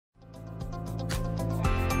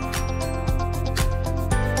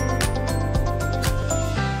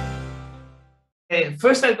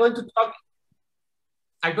first I'm going to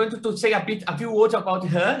say a few words about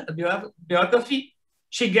her biography.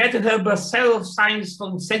 She got her Bachelor of Science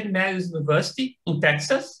from St. Mary's University in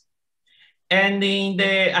Texas, and in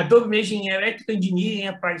the double major in electrical engineering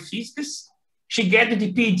and applied physics. She got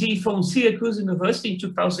the PhD from Syracuse University in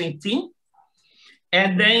 2018,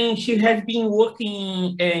 and then she has been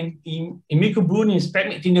working in microbullying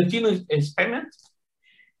experiment, in neutrino experiment,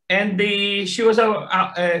 and she was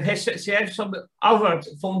she had some award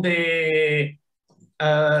from the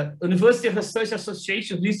University Research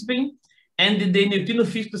Association of Lisbon and the Neutrino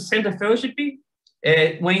Physics Center Fellowship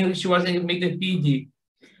when she was making the PhD.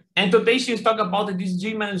 And today she's talking about this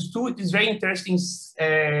G-2. It is very interesting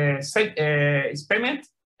experiment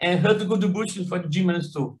and her contribution for the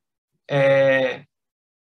G-2.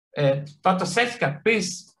 Dr. Jessica,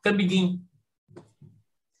 please can begin.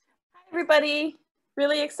 Hi, everybody.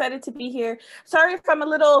 Really excited to be here. Sorry if I'm a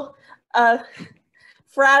little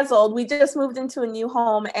frazzled. We just moved into a new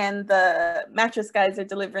home and the mattress guys are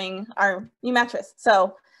delivering our new mattress.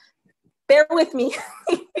 So bear with me.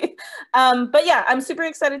 But yeah, I'm super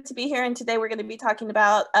excited to be here. And today we're going to be talking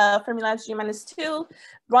about Fermilab's G-2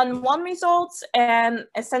 run 1 results and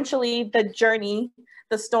essentially the journey,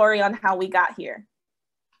 the story on how we got here.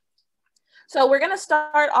 So we're going to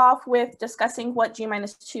start off with discussing what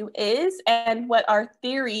G-2 is and what our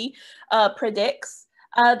theory predicts.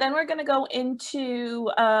 Then we're going to go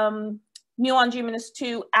into muon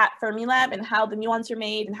G-2 at Fermilab and how the muons are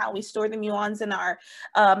made and how we store the muons in our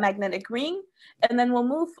magnetic ring. And then we'll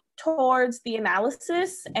move towards the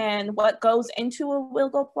analysis and what goes into a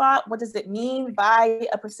Wilgo plot. What does it mean by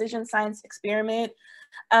a precision science experiment?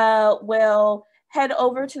 We'll head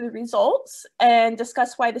over to the results and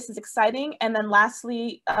discuss why this is exciting. And then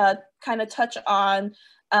lastly, kind of touch on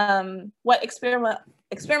what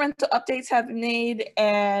experimental updates have been made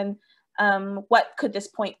and what could this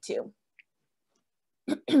point to.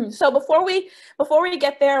 So before we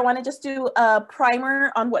get there, I want to just do a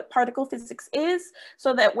primer on what particle physics is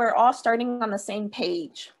so that we're all starting on the same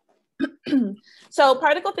page. So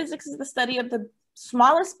particle physics is the study of the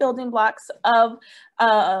smallest building blocks of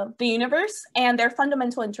the universe and their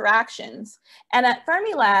fundamental interactions. And at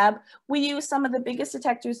Fermilab, we use some of the biggest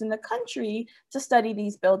detectors in the country to study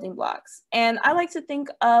these building blocks. And I like to think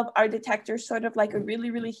of our detectors sort of like a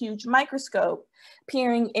really, really huge microscope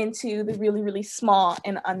peering into the really, really small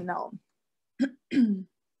and unknown.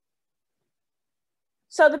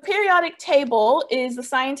 So the periodic table is the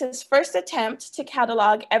scientists' first attempt to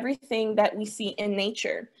catalog everything that we see in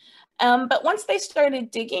nature. But once they started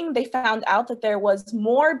digging, they found out that there was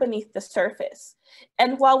more beneath the surface.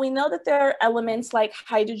 And while we know that there are elements like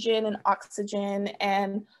hydrogen and oxygen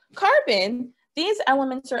and carbon, these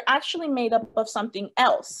elements are actually made up of something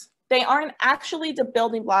else. They aren't actually the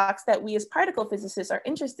building blocks that we as particle physicists are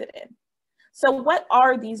interested in. So what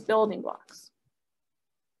are these building blocks?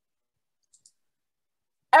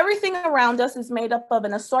 Everything around us is made up of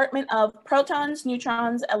an assortment of protons,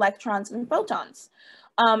 neutrons, electrons, and photons.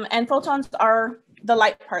 And photons are the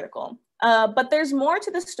light particle. But there's more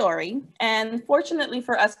to the story. And fortunately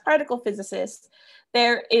for us particle physicists,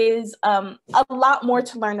 there is a lot more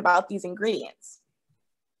to learn about these ingredients.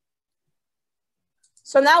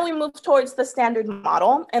 So now we move towards the standard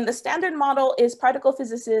model. And the standard model is particle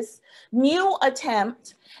physicists' new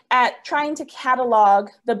attempt at trying to catalog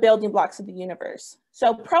the building blocks of the universe.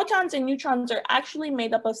 So protons and neutrons are actually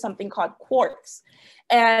made up of something called quarks.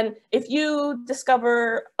 And if you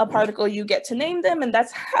discover a particle, you get to name them. And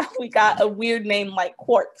that's how we got a weird name like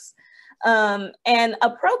quarks. And a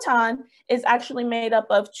proton is actually made up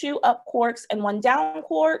of 2 up quarks and 1 down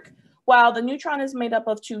quark, while the neutron is made up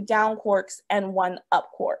of 2 down quarks and 1 up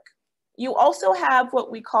quark. You also have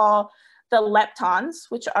what we call the leptons,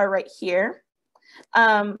 which are right here.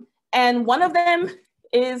 And one of them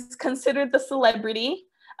is considered the celebrity,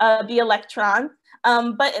 the electron.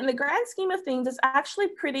 But in the grand scheme of things, it's actually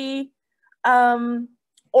pretty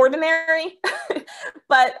ordinary.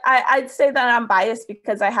 But I'd say that I'm biased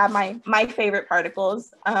because I have my favorite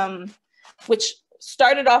particles, which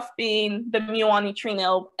started off being the muon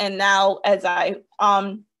neutrino, and now as I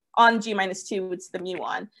on G-2, it's the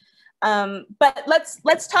muon. But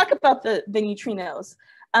let's talk about the neutrinos.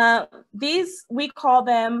 These, we call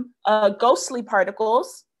them ghostly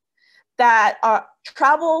particles that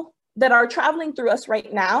are traveling through us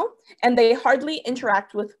right now, and they hardly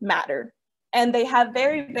interact with matter. And they have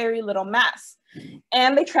very, very little mass.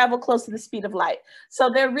 And they travel close to the speed of light. So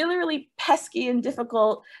they're really, really pesky and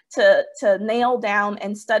difficult to nail down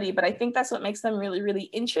and study, but I think that's what makes them really, really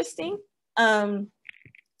interesting. And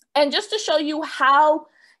just to show you how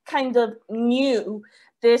kind of new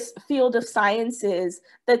this field of sciences,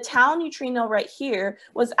 the tau neutrino right here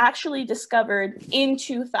was actually discovered in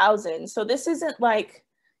 2000. So this isn't like,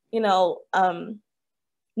 you know,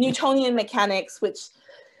 Newtonian mechanics, which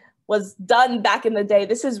was done back in the day.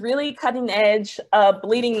 This is really cutting edge,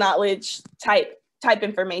 bleeding knowledge type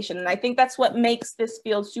information. And I think that's what makes this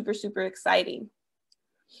field super, super exciting.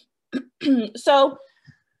 So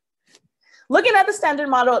looking at the standard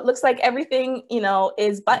model, it looks like everything, you know,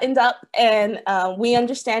 is buttoned up and we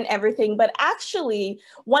understand everything. But actually,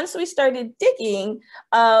 once we started digging,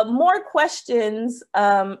 more questions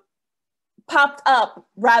popped up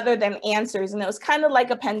rather than answers. And it was kind of like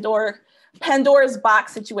a Pandora's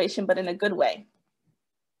box situation, but in a good way.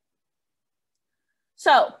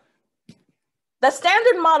 So the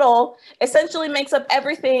standard model essentially makes up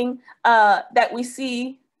everything that we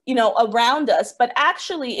see, you know, around us, but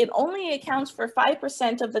actually it only accounts for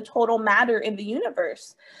 5% of the total matter in the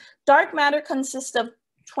universe. Dark matter consists of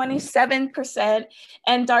 27%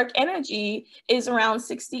 and dark energy is around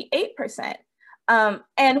 68%.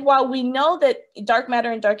 And while we know that dark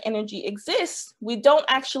matter and dark energy exists, we don't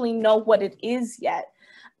actually know what it is yet.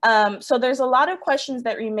 So there's a lot of questions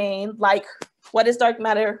that remain, like what is dark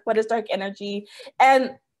matter, what is dark energy,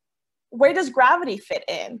 and where does gravity fit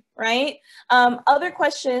in, right? Other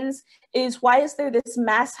questions is why is there this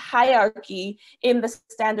mass hierarchy in the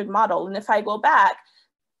standard model? And if I go back,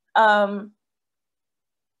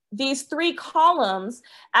 these three columns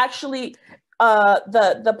actually,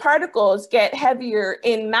 the particles get heavier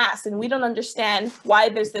in mass, and we don't understand why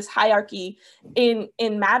there's this hierarchy in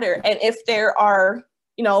matter, and if there are,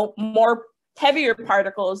 you know, more heavier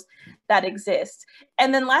particles that exist.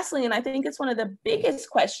 And then lastly, and I think it's one of the biggest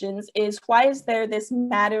questions, is why is there this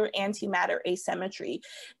matter-antimatter asymmetry?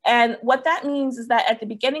 And what that means is that at the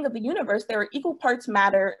beginning of the universe, there were equal parts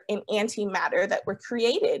matter and antimatter that were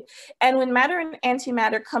created. And when matter and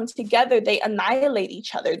antimatter come together, they annihilate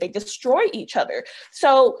each other, they destroy each other.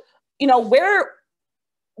 So, you know, we're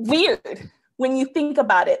weird when you think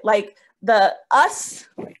about it, like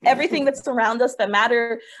everything that's around us, the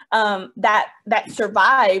matter that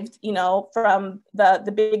survived, you know, from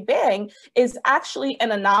the Big Bang is actually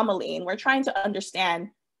an anomaly. And we're trying to understand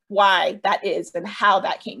why that is and how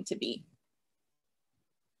that came to be.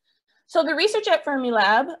 So the research at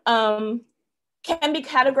Fermilab can be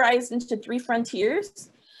categorized into three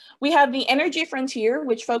frontiers. We have the energy frontier,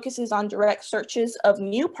 which focuses on direct searches of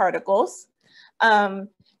new particles.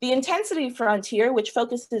 The intensity frontier, which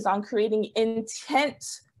focuses on creating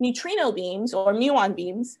intense neutrino beams or muon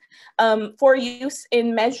beams for use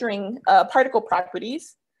in measuring particle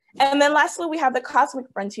properties. And then lastly, we have the cosmic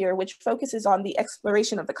frontier, which focuses on the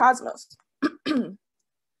exploration of the cosmos. And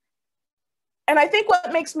I think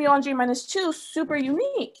what makes Muon G-2 super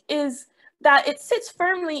unique is that it sits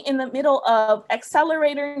firmly in the middle of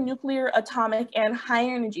accelerator, nuclear, atomic, and high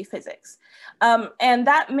energy physics. And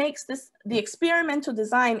that makes the experimental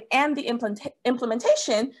design and the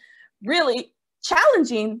implementation really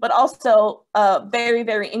challenging, but also very,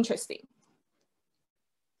 very interesting.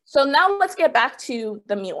 So now let's get back to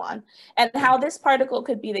the muon and how this particle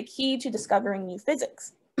could be the key to discovering new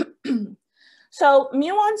physics. So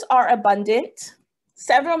muons are abundant.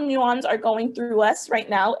 Several muons are going through us right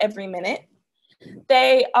now every minute.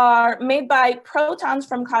 They are made by protons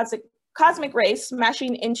from cosmic rays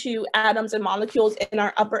smashing into atoms and molecules in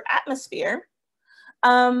our upper atmosphere.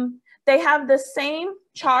 They have the same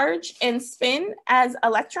charge and spin as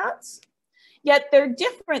electrons, yet they're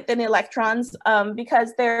different than electrons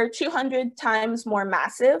because they're 200 times more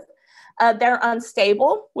massive. They're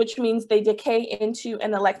unstable, which means they decay into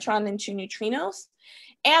an electron into neutrinos,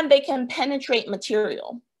 and they can penetrate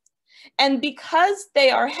material. And because they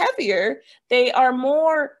are heavier, they are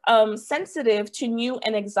more sensitive to new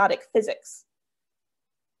and exotic physics.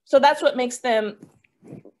 So that's what makes them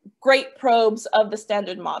great probes of the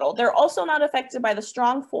standard model. They're also not affected by the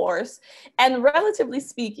strong force, and relatively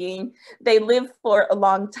speaking, they live for a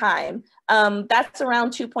long time. That's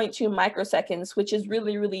around 2.2 microseconds, which is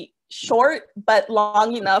really, really short, but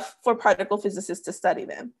long enough for particle physicists to study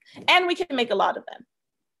them. And we can make a lot of them.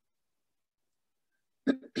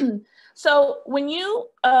 So when you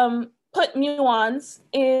put muons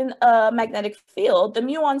in a magnetic field, the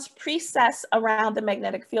muons precess around the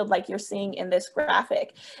magnetic field like you're seeing in this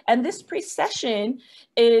graphic. And this precession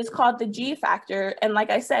is called the G factor. And like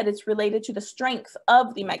I said, it's related to the strength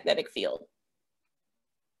of the magnetic field.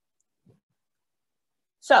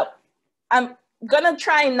 So I'm gonna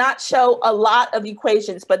try and not show a lot of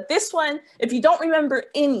equations, but this one, if you don't remember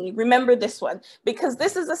any, remember this one, because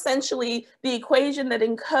this is essentially the equation that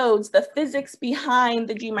encodes the physics behind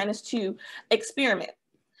the G-2 experiment.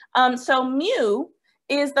 So mu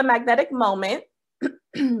is the magnetic moment.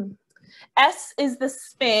 S is the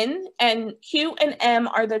spin, and Q and M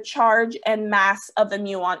are the charge and mass of the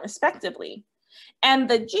muon respectively. And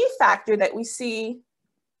the G factor that we see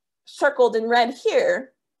circled in red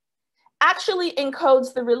here actually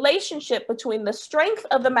encodes the relationship between the strength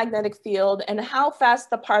of the magnetic field and how fast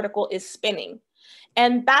the particle is spinning.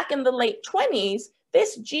 And back in the late 20s,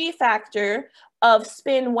 this G factor of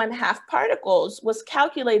spin 1/2 particles was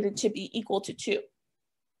calculated to be equal to 2.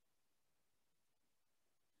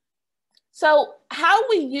 So how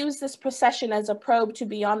we use this precession as a probe to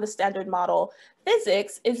beyond the standard model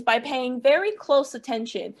physics is by paying very close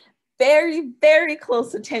attention, very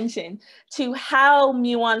close attention to how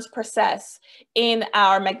muons precess in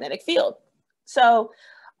our magnetic field. So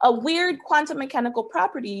a weird quantum mechanical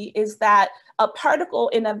property is that a particle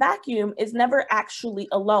in a vacuum is never actually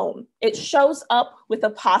alone. It shows up with a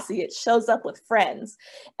posse, it shows up with friends.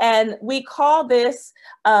 And we call this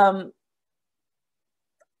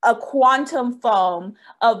a quantum foam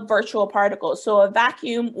of virtual particles. So a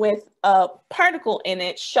vacuum with a particle in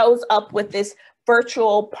it shows up with this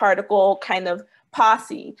virtual particle kind of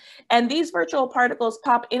posse. And these virtual particles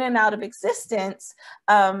pop in and out of existence.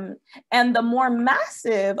 And the more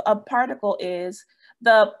massive a particle is,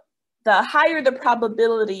 the higher the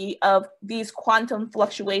probability of these quantum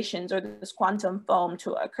fluctuations or this quantum foam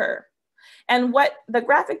to occur. And what the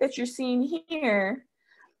graphic that you're seeing here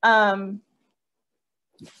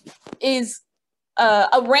is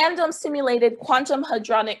a random simulated quantum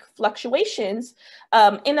hadronic fluctuations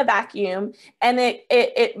in a vacuum, and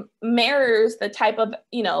it mirrors the type of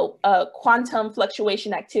quantum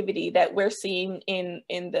fluctuation activity that we're seeing in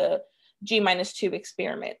the G-2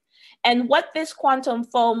 experiment. And what this quantum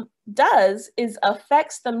foam does is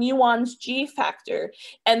affects the muon's G factor,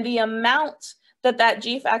 and the amount that that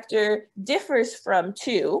G factor differs from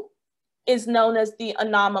 2 is known as the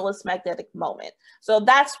anomalous magnetic moment. So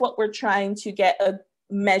that's what we're trying to get a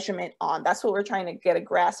measurement on. That's what we're trying to get a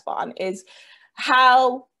grasp on, is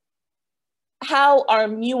how our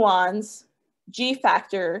muons G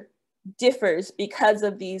factor differs because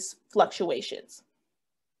of these fluctuations.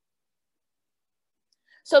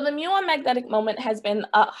 So the muon magnetic moment has been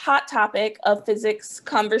a hot topic of physics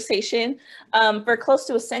conversation for close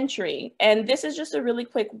to a century. And this is just a really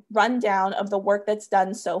quick rundown of the work that's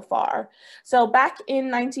done so far. So back in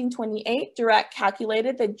 1928, Dirac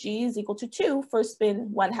calculated that G is equal to 2 for spin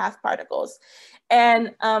 1/2 particles.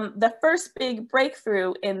 And the first big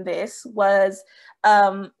breakthrough in this was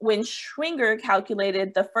when Schwinger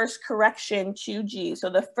calculated the first correction to G. So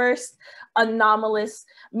the first anomalous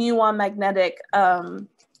muon magnetic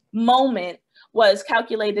moment was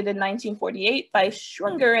calculated in 1948 by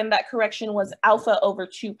Schwinger, and that correction was alpha over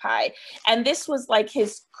 2 pi. And this was like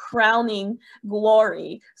his crowning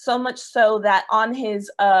glory, so much so that on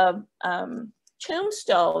his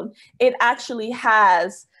tombstone, it actually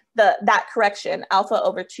has that correction, alpha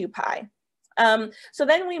over 2 pi. So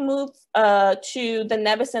then we move to the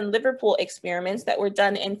Nevis and Liverpool experiments that were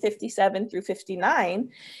done in 57 through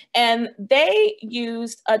 59. And they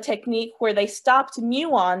used a technique where they stopped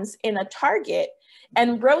muons in a target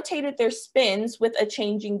and rotated their spins with a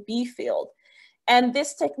changing B field. And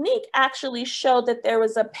this technique actually showed that there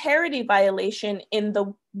was a parity violation in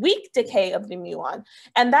the weak decay of the muon.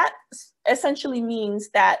 And that essentially means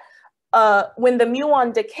that when the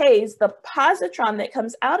muon decays, the positron that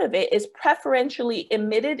comes out of it is preferentially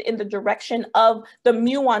emitted in the direction of the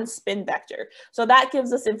muon spin vector. So that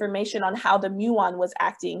gives us information on how the muon was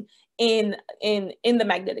acting in the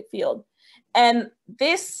magnetic field. And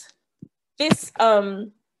this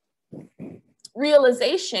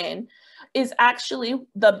realization is actually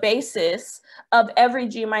the basis of every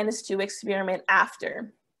G-2 experiment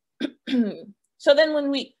after. So then when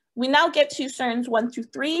we now get to CERN's 1 through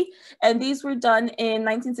 3, and these were done in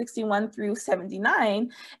 1961 through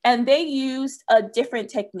 79, and they used a different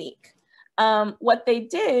technique. What they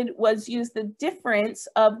did was use the difference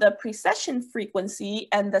of the precession frequency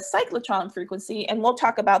and the cyclotron frequency, and we'll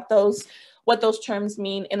talk about what those terms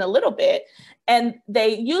mean in a little bit. And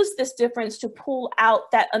they used this difference to pull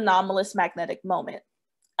out that anomalous magnetic moment.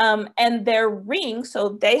 And their ring, so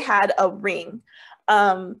they had a ring,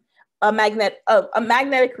 a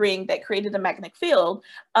magnetic ring that created a magnetic field,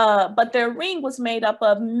 but their ring was made up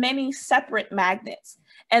of many separate magnets.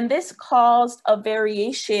 And this caused a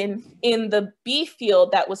variation in the B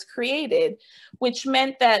field that was created, which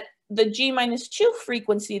meant that the G-2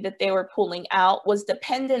 frequency that they were pulling out was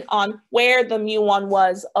dependent on where the muon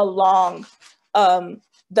was along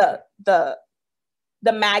the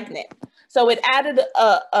magnet. So it added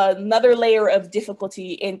another layer of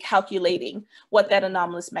difficulty in calculating what that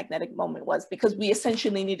anomalous magnetic moment was, because we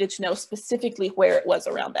essentially needed to know specifically where it was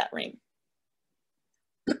around that ring.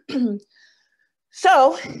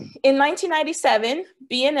 So in 1997,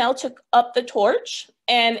 BNL took up the torch,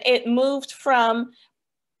 and it moved from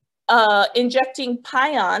injecting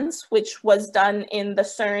pions, which was done in the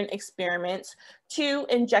CERN experiments, to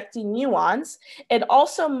injecting muons. It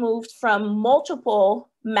also moved from multiple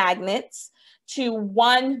magnets to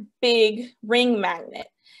one big ring magnet.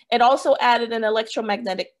 It also added an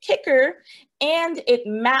electromagnetic kicker, and it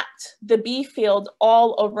mapped the B field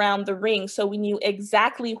all around the ring, so we knew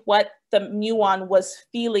exactly what the muon was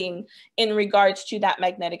feeling in regards to that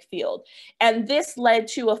magnetic field. And this led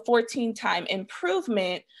to a 14-time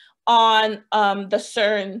improvement on the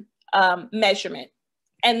CERN measurement.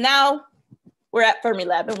 And now we're at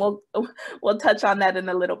Fermilab, and we'll touch on that in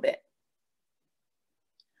a little bit.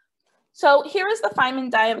 So here is the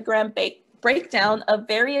Feynman diagram breakdown of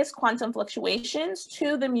various quantum fluctuations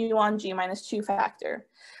to the muon G-2 factor.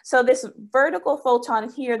 So this vertical photon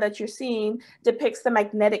here that you're seeing depicts the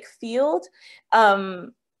magnetic field that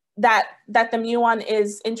the muon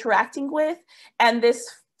is interacting with. And this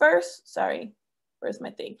first, sorry, where's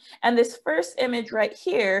my thing? And this first image right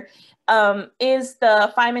here is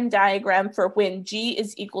the Feynman diagram for when G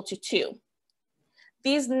is equal to 2.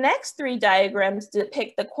 These next three diagrams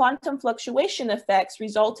depict the quantum fluctuation effects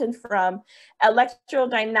resulting from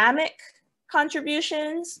electrodynamic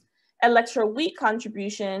contributions, electroweak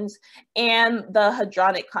contributions, and the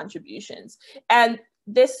hadronic contributions. And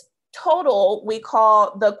this total we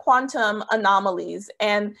call the quantum anomalies,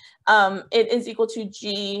 and it is equal to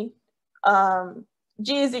G.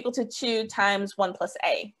 G is equal to 2 times 1 plus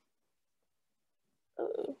A.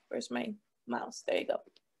 Ooh, where's my mouse? There you go.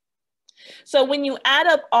 So when you add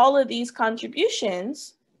up all of these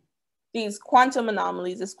contributions, these quantum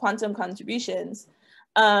anomalies, these quantum contributions,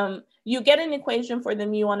 you get an equation for the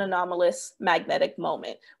muon anomalous magnetic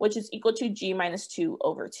moment, which is equal to G-2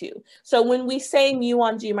 over 2. So when we say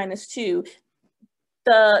muon G-2,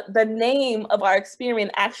 the name of our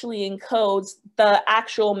experiment actually encodes the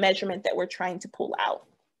actual measurement that we're trying to pull out.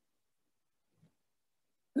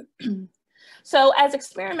 So as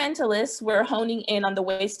experimentalists, we're honing in on the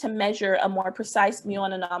ways to measure a more precise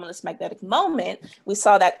muon anomalous magnetic moment. We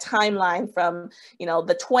saw that timeline from,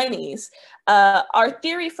 the 20s. Our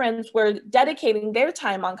theory friends were dedicating their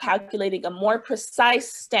time on calculating a more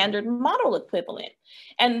precise standard model equivalent.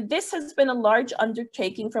 And this has been a large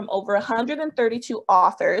undertaking from over 132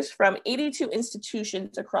 authors from 82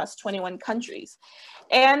 institutions across 21 countries.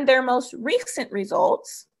 And their most recent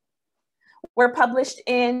results were published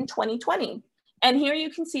in 2020. And here you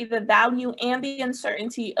can see the value and the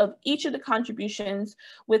uncertainty of each of the contributions,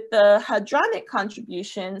 with the hadronic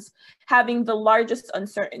contributions having the largest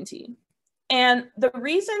uncertainty. And the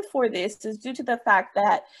reason for this is due to the fact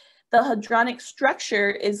that the hadronic structure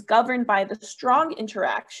is governed by the strong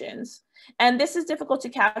interactions. And this is difficult to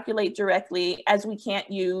calculate directly, as we can't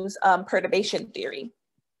use perturbation theory,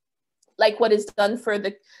 like what is done for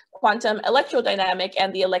the quantum electrodynamic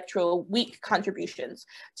and the electroweak contributions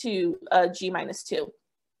to G-2.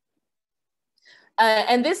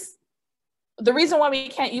 And the reason why we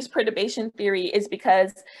can't use perturbation theory is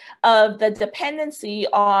because of the dependency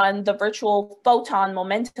on the virtual photon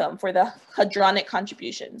momentum for the hadronic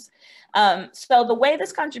contributions. So the way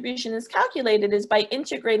this contribution is calculated is by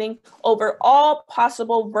integrating over all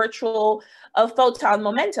possible virtual photon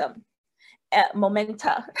momentum.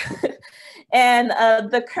 Momenta. And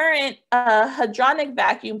the current hadronic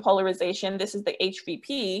vacuum polarization, this is the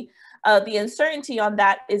HVP, the uncertainty on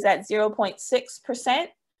that is at 0.6%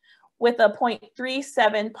 with a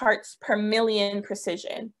 0.37 parts per million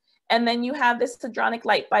precision. And then you have this hadronic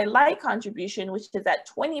light by light contribution, which is at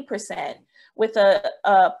 20% with a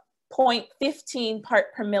 0.15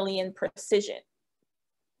 part per million precision.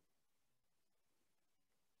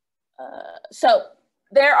 So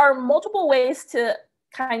there are multiple ways to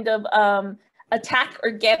kind of attack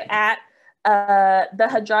or get at the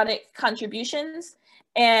hadronic contributions.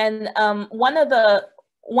 And one of the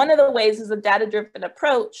ways is a data-driven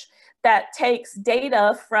approach that takes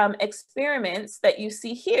data from experiments that you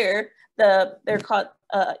see here. They're called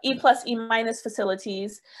E+ E-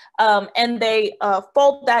 facilities, and they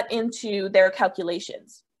fold that into their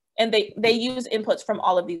calculations. And they use inputs from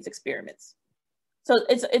all of these experiments. So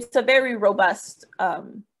it's a very robust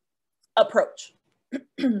approach.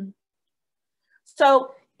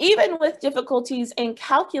 So even with difficulties in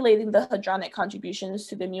calculating the hadronic contributions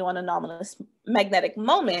to the muon anomalous magnetic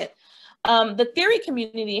moment, The theory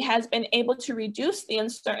community has been able to reduce the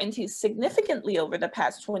uncertainties significantly over the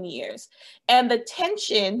past 20 years, and the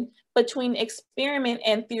tension between experiment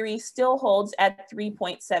and theory still holds at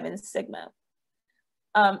 3.7 sigma.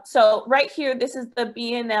 So right here, this is the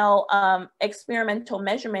BNL experimental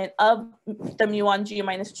measurement of the muon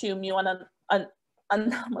G-2 muon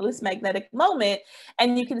anomalous magnetic moment.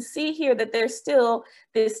 And you can see here that there's still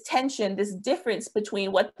this tension, this difference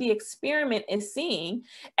between what the experiment is seeing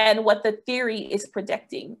and what the theory is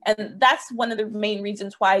predicting. And that's one of the main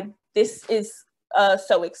reasons why this is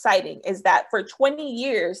so exciting, is that for 20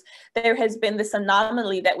 years, there has been this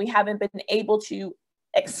anomaly that we haven't been able to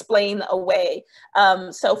explain away.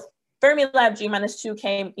 So Fermilab G-2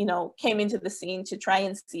 came into the scene to try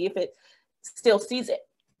and see if it still sees it.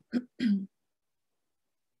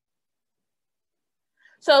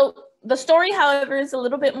 So the story, however, is a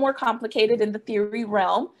little bit more complicated in the theory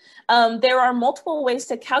realm. There are multiple ways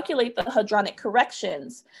to calculate the hadronic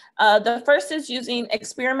corrections. The first is using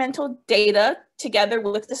experimental data together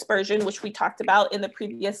with dispersion, which we talked about in the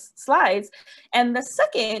previous slides. And the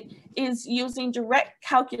second is using direct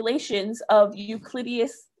calculations of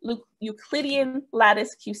Euclidean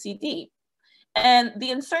lattice QCD. And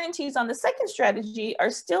the uncertainties on the second strategy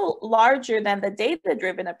are still larger than the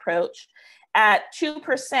data-driven approach, at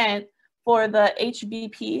 2% for the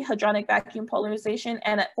HVP, hadronic vacuum polarization,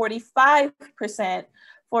 and at 45%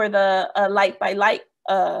 for the light by light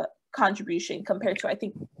contribution, compared to, I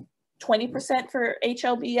think, 20% for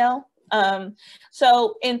HLBL.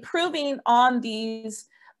 So improving on these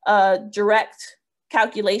direct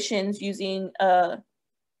calculations using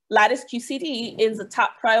lattice QCD is a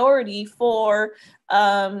top priority for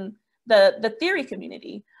the theory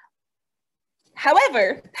community.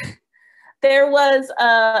 However, there was,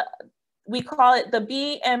 we call it the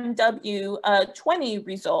BMW 20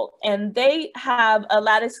 result, and they have a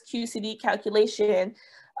lattice QCD calculation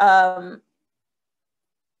that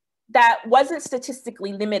wasn't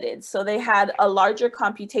statistically limited. So they had a larger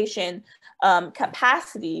computation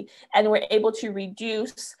capacity and were able to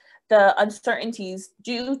reduce the uncertainties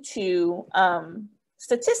due to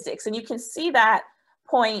statistics. And you can see that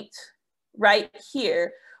point right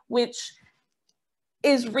here, which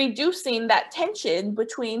is reducing that tension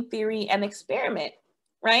between theory and experiment,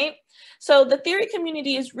 right? So the theory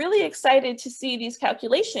community is really excited to see these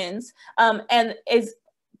calculations and is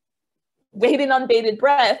waiting on bated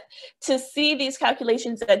breath to see these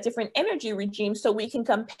calculations at different energy regimes so we can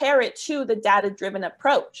compare it to the data-driven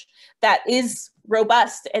approach that is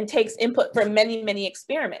robust and takes input from many, many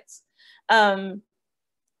experiments. And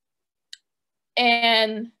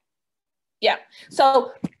yeah,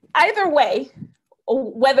 so either way,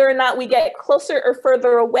 whether or not we get closer or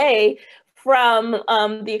further away from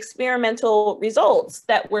the experimental results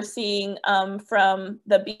that we're seeing from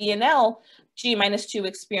the BNL G-2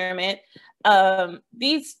 experiment,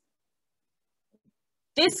 this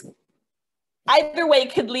either way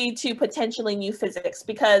could lead to potentially new physics,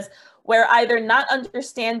 because we're either not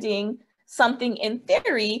understanding something in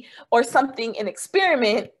theory or something in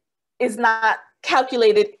experiment is not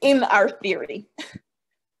calculated in our theory.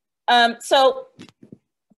 So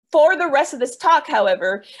for the rest of this talk,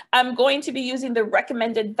 however, I'm going to be using the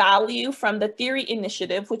recommended value from the theory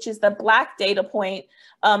initiative, which is the black data point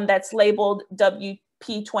that's labeled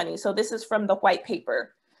WP20. So this is from the white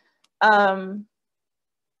paper.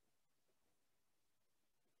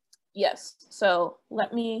 Yes, so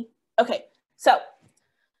let me, okay, so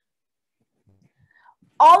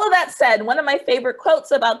all of that said, one of my favorite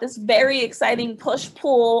quotes about this very exciting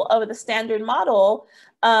push-pull of the standard model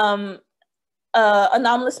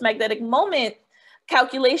anomalous magnetic moment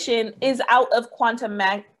calculation is out of Quantum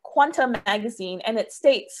magazine, and it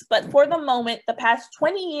states, but for the moment, the past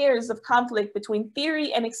 20 years of conflict between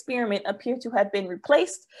theory and experiment appear to have been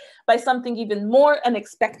replaced by something even more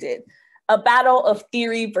unexpected, a battle of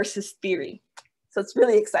theory versus theory. So it's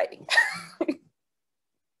really exciting.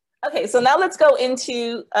 Okay, so now let's go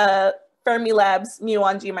into Fermilab's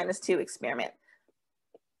Muon G-2 experiment.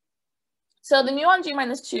 So the Muon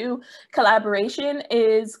G-2 collaboration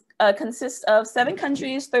consists of 7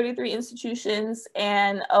 countries, 33 institutions,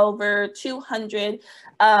 and over 200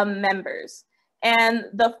 members. And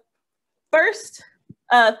the first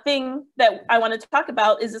thing that I want to talk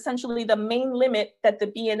about is essentially the main limit that the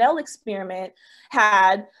BNL experiment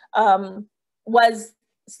had was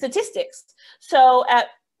statistics. So at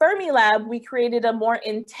Fermilab, we created a more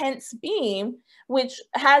intense beam, which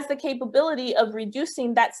has the capability of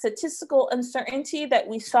reducing that statistical uncertainty that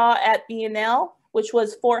we saw at BNL, which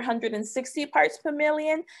was 460 parts per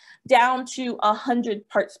million, down to 100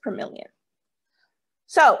 parts per million.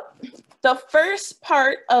 So the first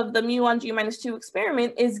part of the muon G-2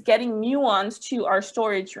 experiment is getting muons to our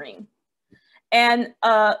storage ring. And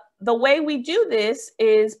the way we do this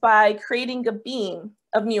is by creating a beam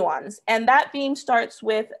of muons. And that beam starts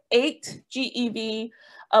with 8 GeV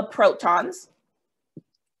protons.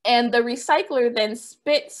 And the recycler then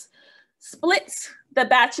splits the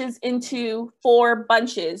batches into 4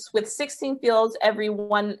 bunches with 16 fields every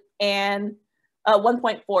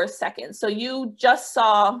 1.4 seconds. So you just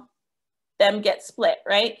saw them get split,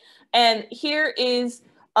 right? And here is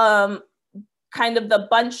kind of the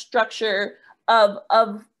bunch structure of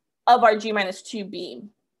our G-2 beam.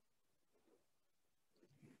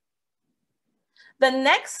 The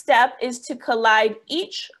next step is to collide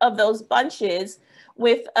each of those bunches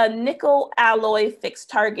with a nickel alloy fixed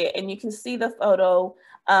target. And you can see the photo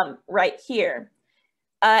right here.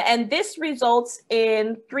 And this results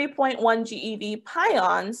in 3.1 GeV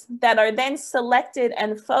pions that are then selected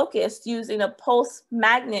and focused using a pulse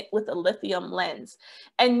magnet with a lithium lens.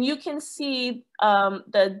 And you can see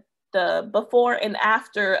the before and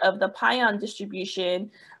after of the pion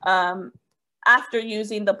distribution after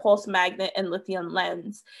using the pulse magnet and lithium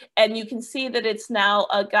lens. And you can see that it's now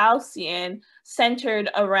a Gaussian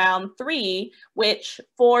centered around 3, which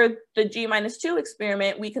for the G-2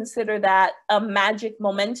 experiment, we consider that a magic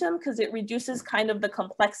momentum because it reduces kind of the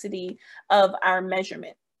complexity of our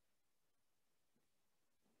measurement.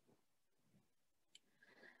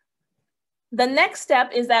 The next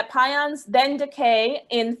step is that pions then decay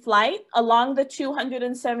in flight along the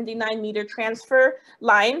 279-meter transfer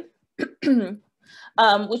line,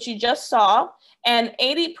 which you just saw, and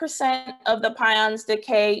 80% of the pions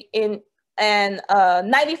decay in, and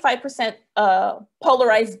 95%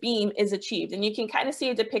 polarized beam is achieved. And you can kind of see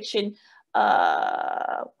a depiction,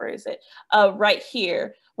 where is it? Right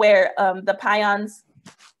here, where the pions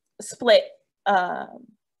split,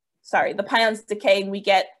 the pions decay, and we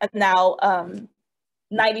get now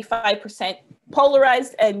 95%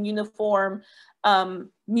 polarized and uniform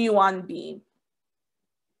muon beam.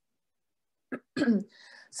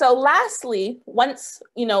 So lastly, once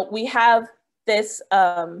we have this,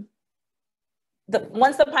 once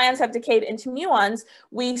the pions have decayed into muons,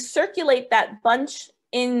 we circulate that bunch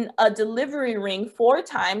in a delivery ring 4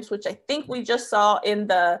 times, which I think we just saw in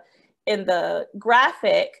the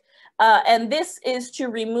graphic. And this is to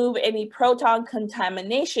remove any proton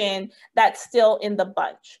contamination that's still in the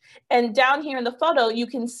bunch. And down here in the photo, you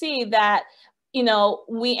can see that,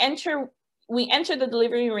 we enter the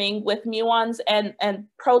delivery ring with muons and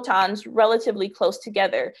protons relatively close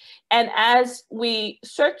together. And as we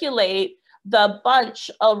circulate the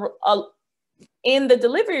bunch in the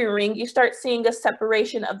delivery ring, you start seeing a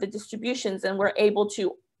separation of the distributions, and we're able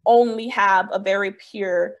to only have a very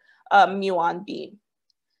pure muon beam.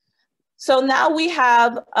 So now we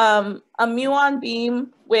have a muon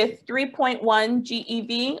beam with 3.1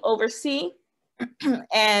 GeV over C,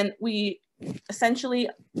 and we essentially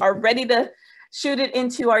are ready to shoot it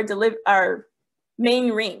into our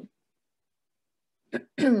main ring.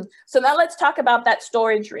 So now let's talk about that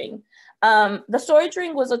storage ring. The storage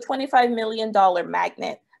ring was a $25 million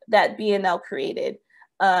magnet that B&L created.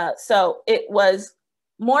 So it was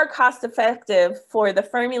more cost effective for the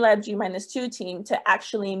Fermilab G-2 team to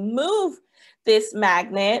actually move this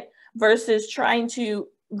magnet versus trying to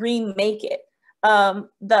remake it.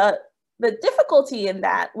 The difficulty in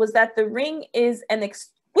that was that the ring is an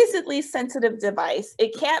exquisitely sensitive device.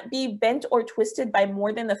 It can't be bent or twisted by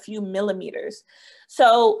more than a few millimeters.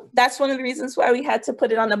 So that's one of the reasons why we had to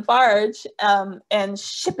put it on a barge and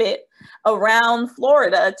ship it around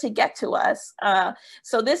Florida to get to us.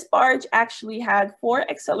 So this barge actually had 4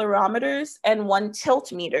 accelerometers and 1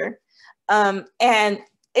 tilt meter. And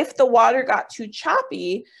if the water got too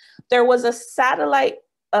choppy, there was a satellite,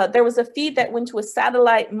 there was a feed that went to a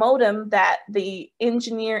satellite modem that the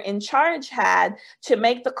engineer in charge had to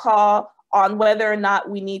make the call on whether or not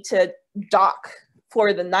we need to dock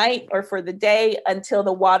for the night or for the day until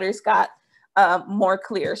the waters got more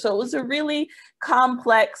clear. So it was a really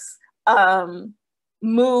complex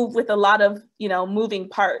move with a lot of, moving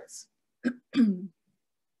parts.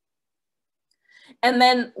 And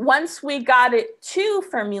then once we got it to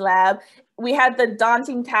Fermilab, we had the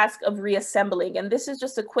daunting task of reassembling. And this is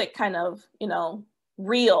just a quick kind of,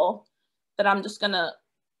 reel that I'm just gonna,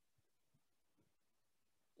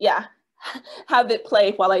 have it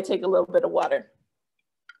play while I take a little bit of water.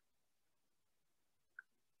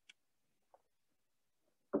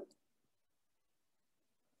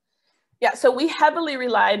 Yeah, so we heavily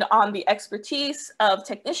relied on the expertise of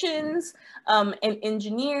technicians and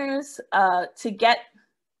engineers to get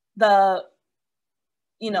the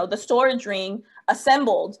storage ring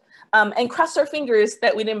assembled, and cross our fingers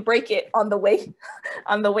that we didn't break it on the way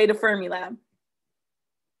to Fermilab.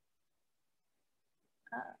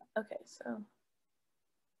 Okay, so.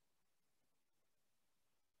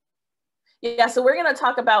 Yeah, so we're gonna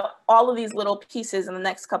talk about all of these little pieces in the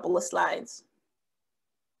next couple of slides.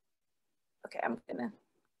 Okay, I'm gonna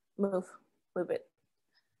move it.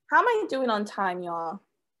 How am I doing on time, y'all?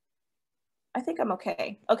 I think I'm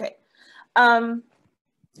okay. Okay.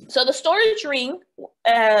 So the storage ring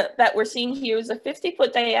that we're seeing here is a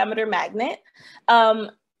 50-foot diameter magnet.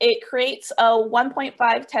 It creates a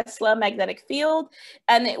 1.5 Tesla magnetic field,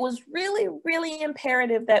 and it was really, really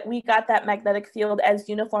imperative that we got that magnetic field as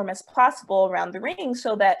uniform as possible around the ring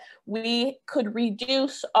so that we could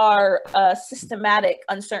reduce our systematic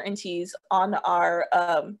uncertainties on our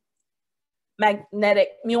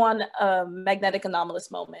magnetic muon magnetic anomalous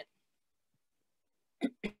moment.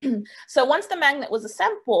 So once the magnet was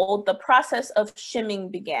assembled, the process of shimming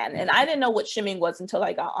began. And I didn't know what shimming was until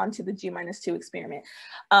I got onto the G-2 experiment.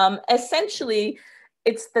 Essentially,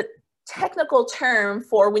 it's the technical term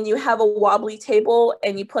for when you have a wobbly table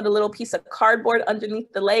and you put a little piece of cardboard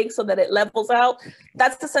underneath the leg so that it levels out.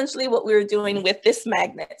 That's essentially what we were doing with this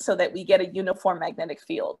magnet so that we get a uniform magnetic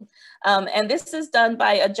field. And this is done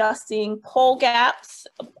by adjusting pole gaps,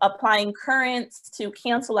 applying currents to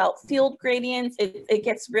cancel out field gradients. It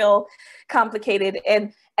gets real complicated.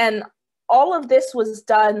 And all of this was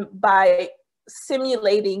done by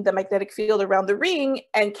simulating the magnetic field around the ring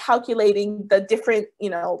and calculating the different,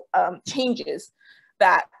 changes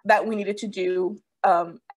that we needed to do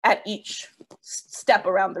at each step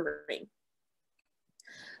around the ring.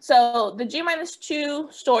 So the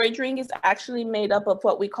G-2 storage ring is actually made up of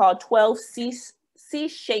what we call 12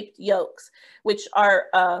 C-shaped yolks, which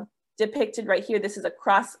are depicted right here. This is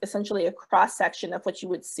essentially a cross section of what you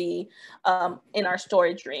would see in our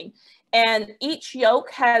storage ring. And each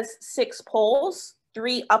yoke has 6 poles,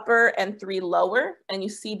 3 upper and 3 lower. And you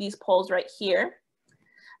see these poles right here.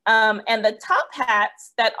 And the top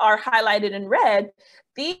hats that are highlighted in red,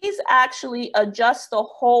 these actually adjust the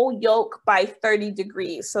whole yoke by 30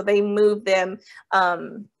 degrees. So they move them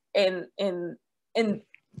in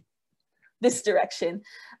this direction.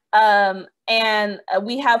 And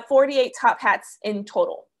we have 48 top hats in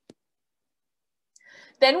total.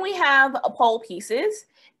 Then we have pole pieces,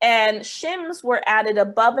 and shims were added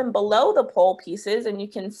above and below the pole pieces, and you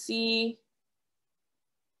can see,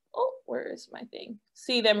 oh, where is my thing?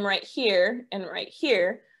 See them right here and right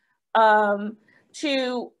here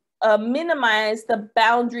to minimize the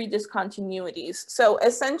boundary discontinuities. So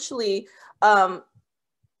essentially, what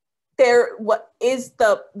is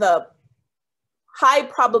the high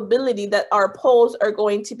probability that our poles are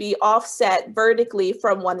going to be offset vertically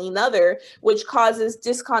from one another, which causes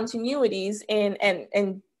discontinuities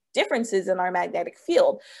and differences in our magnetic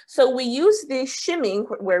field. So we use this shimming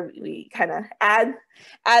where we kind of add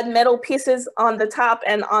metal pieces on the top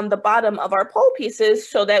and on the bottom of our pole pieces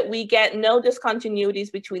so that we get no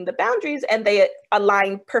discontinuities between the boundaries and they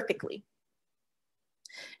align perfectly.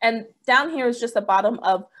 And down here is just the bottom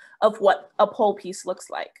of what a pole piece looks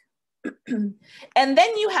like. And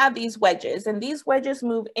then you have these wedges, and these wedges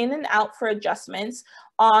move in and out for adjustments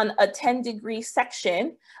on a 10-degree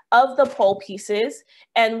section of the pole pieces.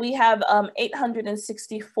 And we have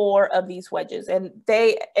 864 of these wedges, and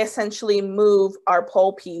they essentially move our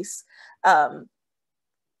pole piece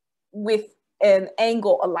with an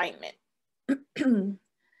angle alignment. Then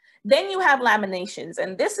you have laminations,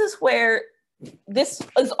 and this is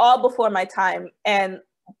all before my time, and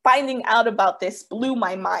finding out about this blew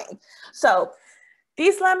my mind. So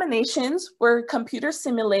these laminations were computer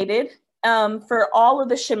simulated for all of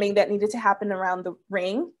the shimming that needed to happen around the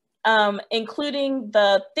ring, including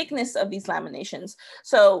the thickness of these laminations.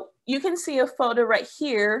 So you can see a photo right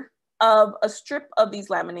here of a strip of these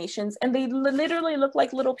laminations, and they literally look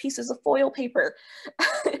like little pieces of foil paper.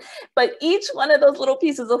 But each one of those little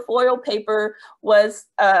pieces of foil paper was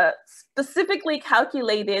specifically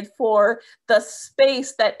calculated for the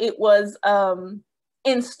space that it was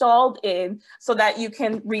installed in so that you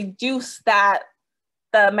can reduce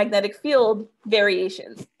the magnetic field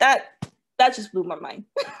variations. That just blew my mind.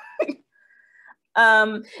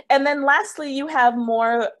 And then lastly, you have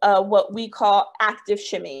more what we call active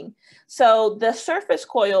shimming. So the surface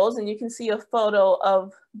coils, and you can see a photo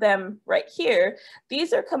of them right here,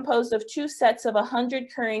 these are composed of 2 sets of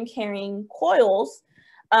 100 current carrying coils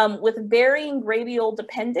with varying radial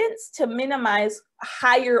dependence to minimize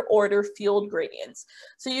higher order field gradients.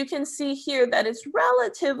 So you can see here that it's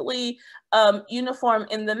relatively uniform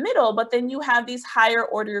in the middle, but then you have these higher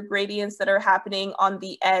order gradients that are happening on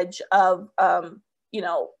the edge of,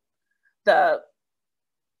 the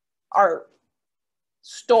our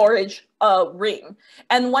storage ring.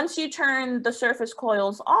 And once you turn the surface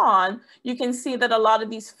coils on, you can see that a lot of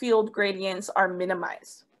these field gradients are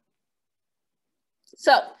minimized.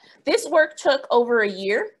 So this work took over a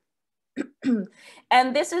year.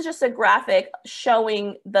 And this is just a graphic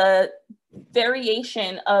showing the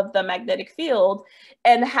variation of the magnetic field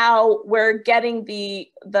and how we're getting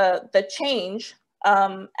the change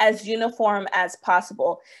as uniform as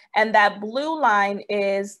possible. And that blue line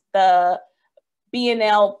is the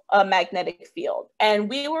B&L magnetic field. And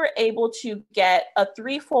we were able to get a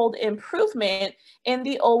threefold improvement in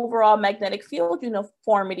the overall magnetic field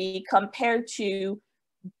uniformity compared to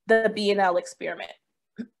the B&L experiment.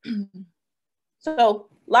 So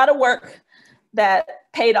a lot of work that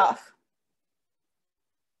paid off.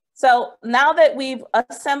 So now that we've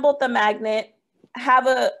assembled the magnet, have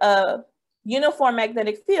a uniform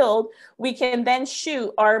magnetic field, we can then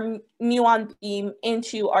shoot our muon beam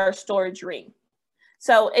into our storage ring.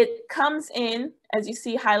 So it comes in, as you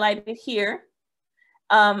see highlighted here,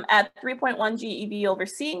 at 3.1 GeV over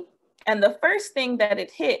C. And the first thing that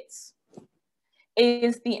it hits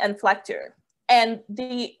is the inflector. And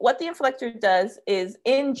what the inflector does is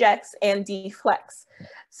injects and deflects.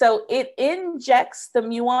 So it injects the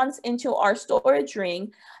muons into our storage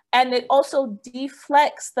ring, and it also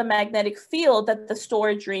deflects the magnetic field that the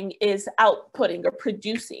storage ring is outputting or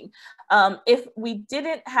producing. If we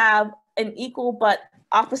didn't have an equal but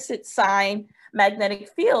opposite sign magnetic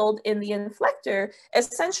field in the inflector,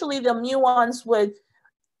 essentially the muons would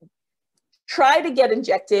try to get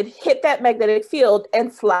injected, hit that magnetic field,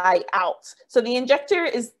 and fly out. So the injector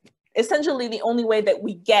is essentially the only way that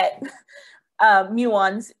we get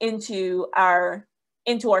muons into our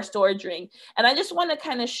storage ring. And I just want to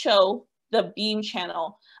kind of show the beam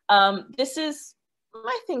channel. This is,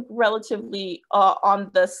 I think, relatively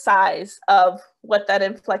on the size of what that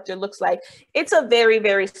inflector looks like. It's a very,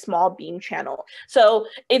 very small beam channel. So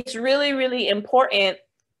it's really, really important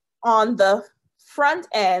on the front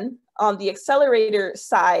end, on the accelerator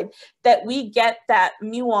side, that we get that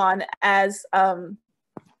muon as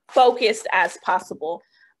focused as possible,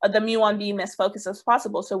 the muon beam as focused as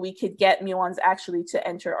possible, so we could get muons actually to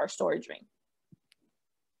enter our storage ring.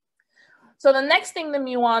 So the next thing the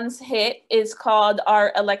muons hit is called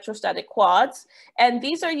our electrostatic quads. And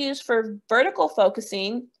these are used for vertical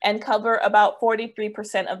focusing and cover about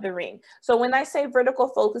 43% of the ring. So when I say vertical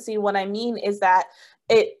focusing, what I mean is that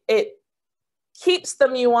it keeps the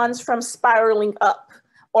muons from spiraling up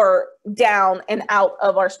or down and out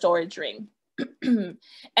of our storage ring.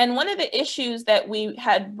 And one of the issues that we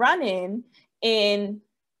had run in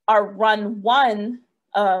our run one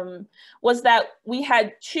was that we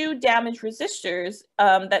had two damaged resistors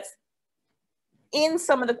that's in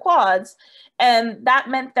some of the quads, and that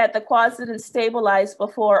meant that the quads didn't stabilize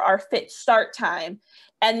before our fit start time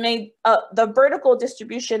and made the vertical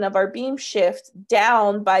distribution of our beam shift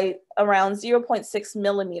down by around 0.6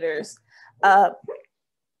 millimeters.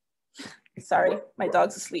 Sorry, my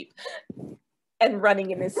dog's asleep and running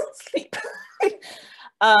in his sleep.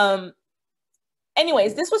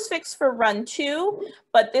 Anyways, this was fixed for run 2,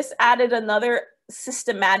 but this added another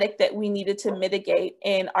systematic that we needed to mitigate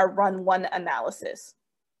in our run 1 analysis.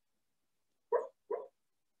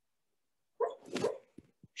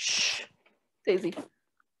 Shh, Daisy.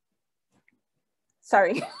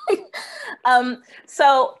 Sorry.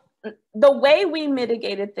 So the way we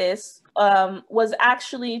mitigated this was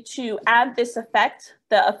actually to add this effect,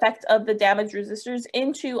 the effect of the damaged resistors,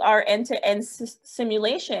 into our end-to-end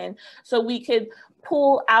simulation so we could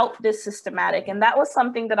pull out this systematic. And that was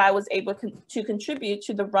something that I was able to contribute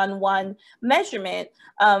to the run 1 measurement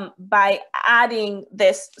by adding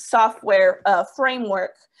this software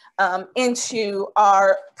framework into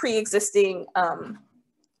our pre-existing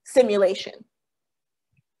simulation.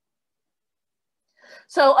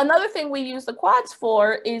 So another thing we use the quads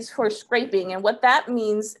for is for scraping. And what that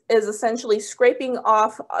means is essentially scraping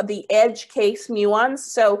off the edge case muons.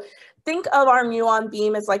 So think of our muon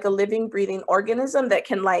beam as like a living, breathing organism that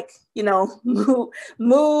can, like, you know,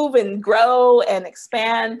 move and grow and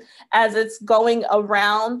expand as it's going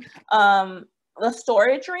around the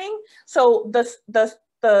storage ring. So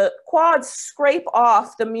the quads scrape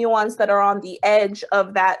off the muons that are on the edge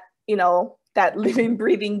of that, you know, that living,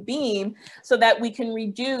 breathing beam, so that we can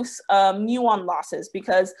reduce muon losses,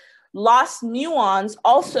 because lost muons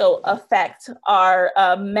also affect our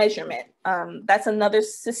measurement. That's another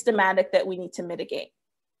systematic that we need to mitigate.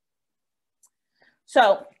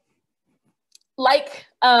 So, like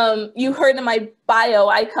you heard in my bio,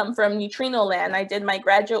 I come from neutrino land. I did my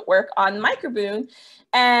graduate work on microboon,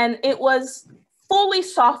 and it was fully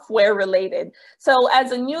software related. So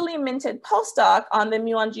as a newly minted postdoc on the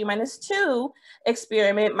Muon G-2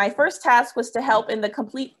 experiment, my first task was to help in the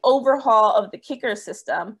complete overhaul of the kicker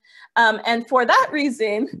system. And for that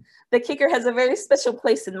reason, the kicker has a very special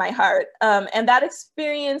place in my heart. And that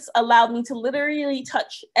experience allowed me to literally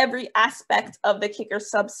touch every aspect of the kicker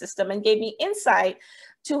subsystem and gave me insight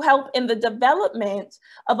to help in the development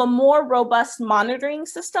of a more robust monitoring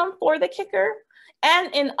system for the kicker,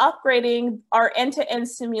 and in upgrading our end-to-end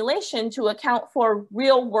simulation to account for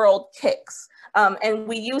real-world kicks. And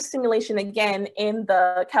we use simulation again in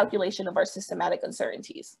the calculation of our systematic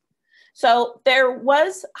uncertainties. So there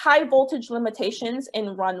was high voltage limitations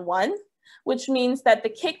in run 1, which means that the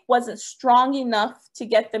kick wasn't strong enough to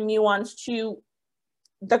get the muons to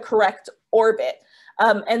the correct orbit.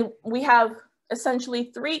 And we have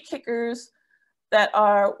essentially 3 kickers that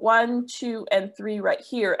are 1, 2, and 3 right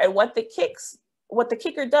here. And what the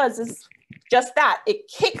kicker does is just that. It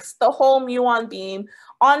kicks the whole muon beam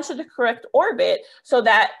onto the correct orbit so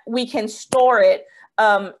that we can store it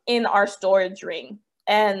in our storage ring.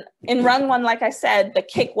 And in run 1, like I said, the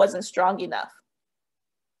kick wasn't strong enough.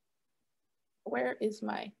 Where is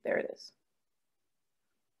my, there it is.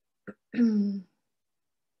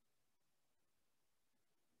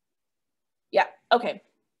 Yeah, okay.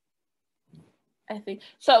 I think,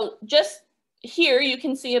 so just here you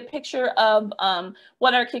can see a picture of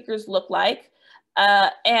what our kickers look like.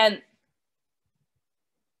 And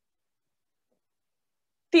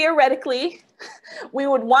theoretically, we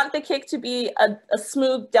would want the kick to be a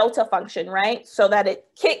smooth delta function, right? So that it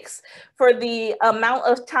kicks for the amount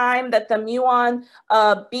of time that the muon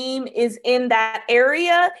beam is in that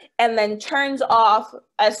area and then turns off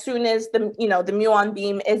as soon as the muon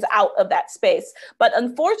beam is out of that space. But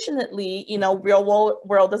unfortunately, real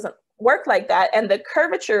world doesn't work like that, and the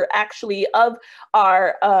curvature actually of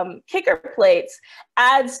our kicker plates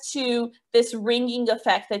adds to this ringing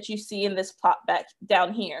effect that you see in this plot back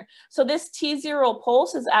down here. So this T0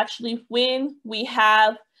 pulse is actually when we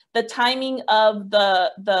have the timing of the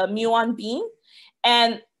muon beam,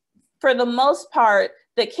 and for the most part,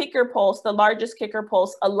 the kicker pulse, the largest kicker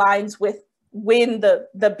pulse, aligns with when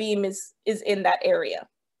the beam is in that area.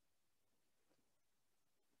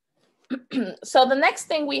 So the next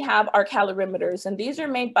thing we have are calorimeters, and these are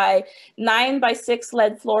made by 9x6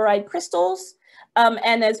 lead fluoride crystals.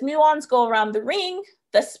 And as muons go around the ring,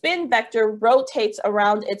 the spin vector rotates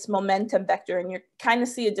around its momentum vector, and you kind of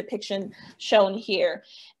see a depiction shown here.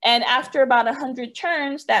 And after about 100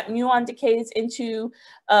 turns, that muon decays into,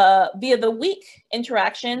 via the weak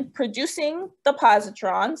interaction, producing the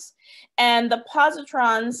positrons. And the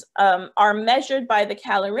positrons are measured by the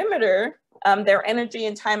calorimeter, their energy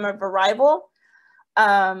and time of arrival.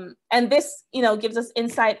 And this, gives us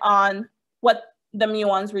insight on what the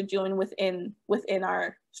muons were doing within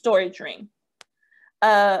our storage ring.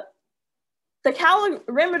 The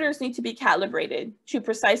calorimeters need to be calibrated to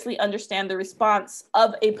precisely understand the response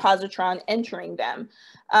of a positron entering them.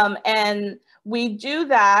 And we do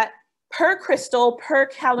that per crystal, per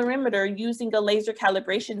calorimeter, using a laser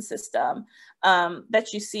calibration system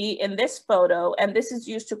that you see in this photo. And this is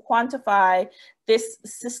used to quantify this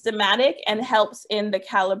systematic and helps in the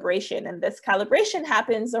calibration. And this calibration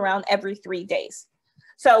happens around every 3 days.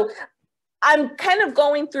 So I'm kind of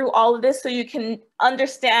going through all of this so you can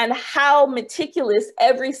understand how meticulous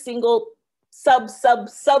every single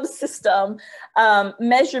subsystem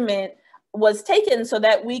measurement was taken, so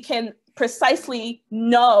that we can precisely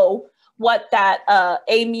know what that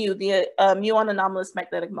AMU, the muon anomalous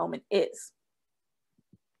magnetic moment, is.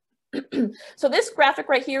 So this graphic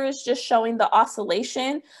right here is just showing the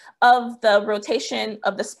oscillation of the rotation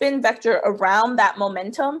of the spin vector around that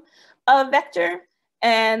momentum vector.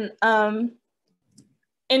 And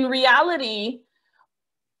in reality,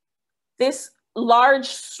 this large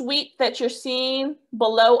sweep that you're seeing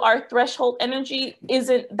below our threshold energy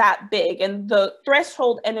isn't that big. And the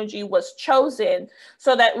threshold energy was chosen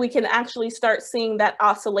so that we can actually start seeing that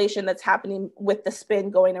oscillation that's happening with the spin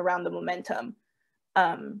going around the momentum.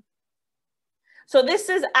 So this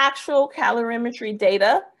is actual calorimetry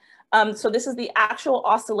data. So this is the actual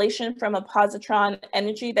oscillation from a positron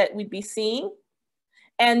energy that we'd be seeing.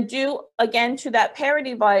 And due, again, to that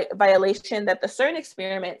parity violation that the CERN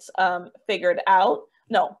experiments figured out,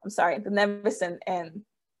 no, I'm sorry, the Nevison and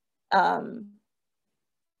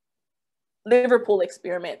Liverpool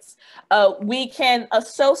experiments, we can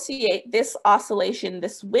associate this oscillation,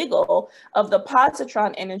 this wiggle of the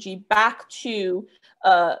positron energy back to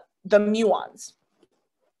the muons.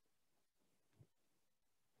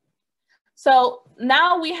 So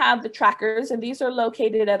now we have the trackers, and these are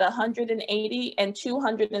located at 180 and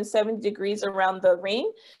 270 degrees around the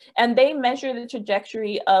ring, and they measure the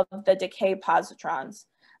trajectory of the decay positrons.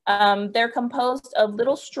 They're composed of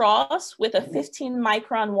little straws with a 15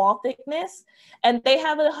 micron wall thickness, and they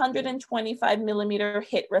have a 125 millimeter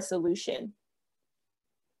hit resolution.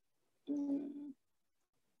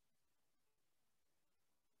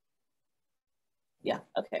 Yeah,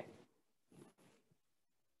 okay.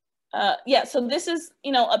 Yeah, so this is,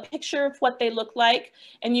 a picture of what they look like.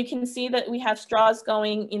 And you can see that we have straws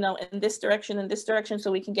going, in this direction, so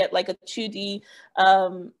we can get like a 2D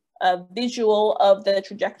visual of the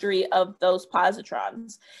trajectory of those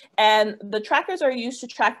positrons. And the trackers are used to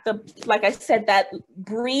track like I said, that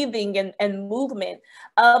breathing and movement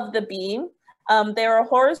of the beam. There are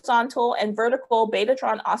horizontal and vertical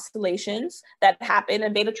betatron oscillations that happen,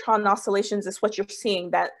 and betatron oscillations is what you're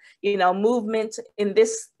seeing, that, movement in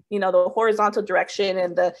this, the horizontal direction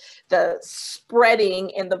and the spreading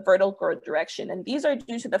in the vertical direction. And these are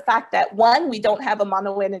due to the fact that, one, we don't have a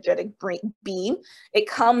monoenergetic beam. It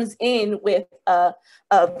comes in with a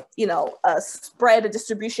spread, a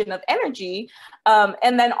distribution of energy.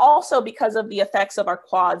 And then also because of the effects of our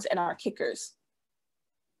quads and our kickers.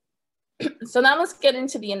 So now let's get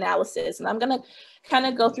into the analysis, and I'm going to kind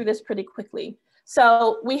of go through this pretty quickly.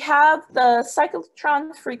 So we have the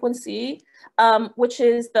cyclotron frequency, which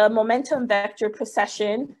is the momentum vector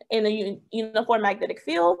precession in a uniform magnetic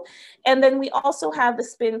field. And then we also have the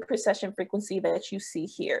spin precession frequency that you see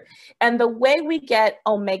here. And the way we get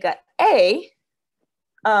omega A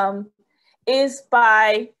is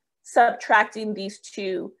by subtracting these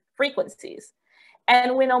two frequencies.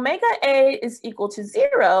 And when omega A is equal to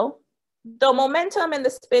 0, the momentum and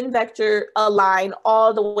the spin vector align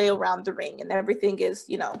all the way around the ring, and everything is,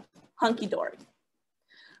 hunky-dory.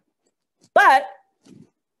 But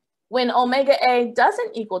when omega A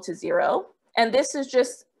doesn't equal to 0, and this is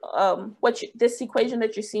just this equation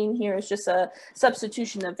that you're seeing here is just a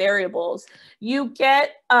substitution of variables, you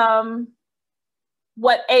get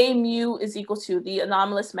what A mu is equal to, the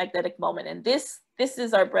anomalous magnetic moment. And this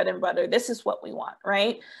is our bread and butter. This is what we want,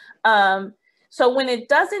 right? So when it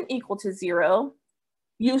doesn't equal to 0,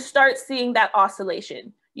 you start seeing that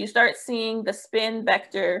oscillation. You start seeing the spin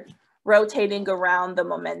vector rotating around the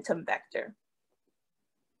momentum vector.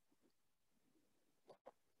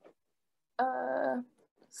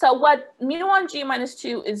 So what Muon G minus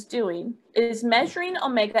 2 is doing is measuring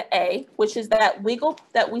omega A, which is that wiggle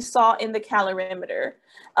that we saw in the calorimeter,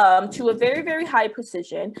 to a very, very high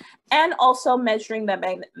precision, and also measuring the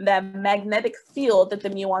magnetic field that the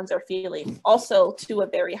muons are feeling, also to a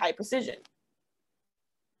very high precision.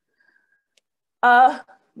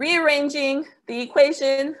 Rearranging the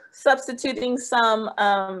equation, substituting some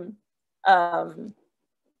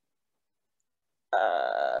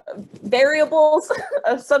variables,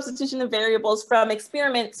 a substitution of variables from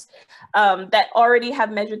experiments that already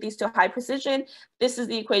have measured these to high precision. This is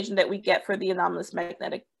the equation that we get for the anomalous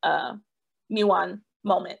magnetic muon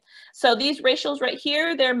moment. So these ratios right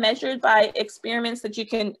here, they're measured by experiments that you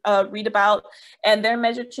can read about, and they're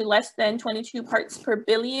measured to less than 22 parts per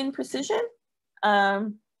billion precision.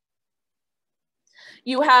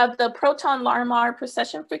 You have the proton-Larmor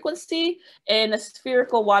precession frequency in a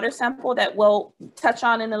spherical water sample that we'll touch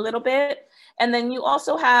on in a little bit. And then you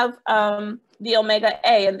also have the omega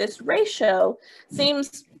A, and this ratio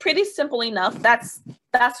seems pretty simple enough. That's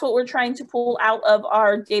what we're trying to pull out of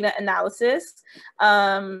our data analysis.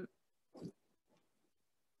 Yeah,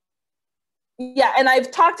 and I've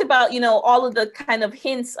talked about, all of the kind of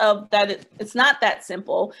hints of that it's not that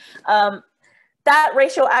simple. That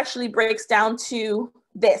ratio actually breaks down to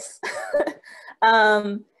this.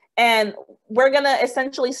 And we're going to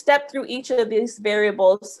essentially step through each of these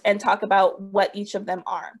variables and talk about what each of them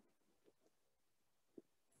are.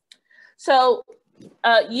 So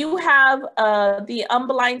you have the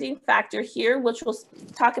unblinding factor here, which we'll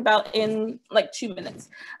talk about in like 2 minutes.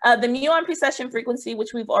 The muon precession frequency,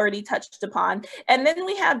 which we've already touched upon. And then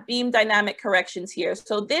we have beam dynamic corrections here.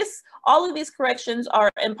 So all of these corrections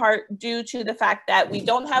are in part due to the fact that we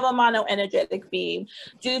don't have a monoenergetic beam,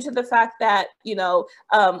 due to the fact that,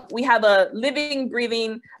 we have a living,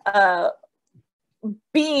 breathing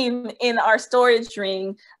beam in our storage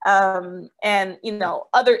ring, and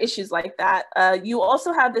other issues like that. You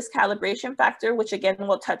also have this calibration factor, which again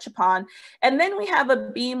we'll touch upon, and then we have a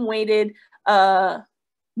beam weighted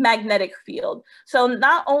magnetic field. So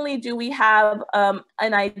not only do we have an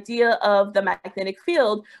idea of the magnetic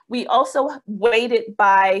field, we also weight it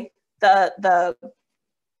by the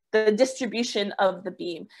distribution of the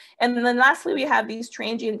beam. And then lastly, we have these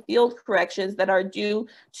transient field corrections that are due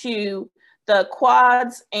to the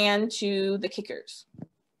quads, and to the kickers.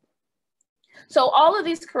 So all of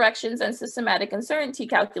these corrections and systematic uncertainty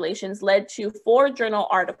calculations led to 4 journal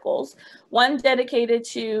articles, one dedicated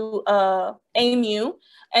to AMU,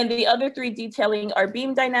 and the other 3 detailing our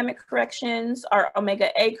beam dynamic corrections, our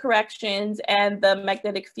omega A corrections, and the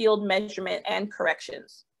magnetic field measurement and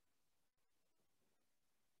corrections.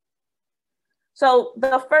 So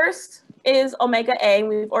the first is omega A.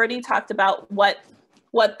 We've already talked about what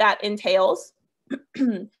that entails.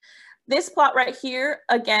 This plot right here,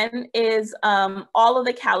 again, is all of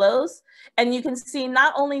the calos. And you can see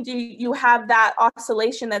not only do you have that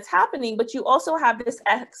oscillation that's happening, but you also have this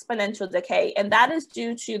exponential decay. And that is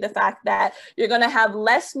due to the fact that you're going to have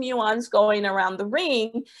less muons going around the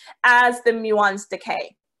ring as the muons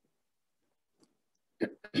decay.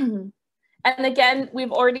 And again,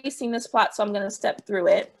 we've already seen this plot, so I'm going to step through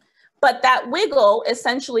it. But that wiggle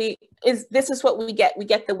essentially this is what we get. We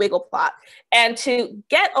get the wiggle plot. And to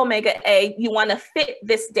get omega A, you want to fit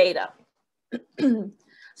this data.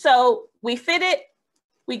 So we fit it,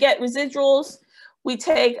 we get residuals, we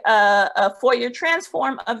take a Fourier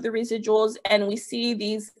transform of the residuals, and we see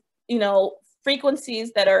these,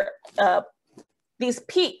 frequencies that are these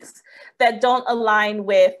peaks that don't align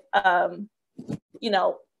with,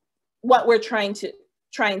 what we're trying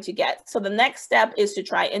to get. So the next step is to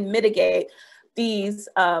try and mitigate these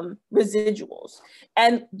residuals.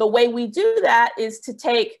 And the way we do that is to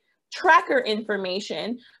take tracker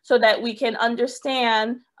information so that we can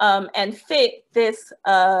understand and fit this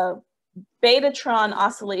betatron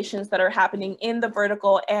oscillations that are happening in the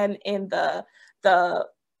vertical and in the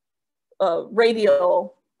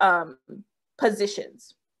radial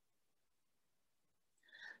positions.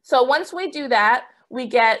 So once we do that, we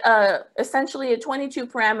get essentially a 22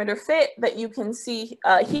 parameter fit that you can see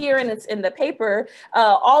here, and it's in the paper.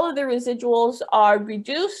 All of the residuals are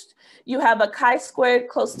reduced. You have a chi-squared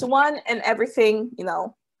close to 1, and everything,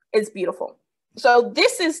 is beautiful. So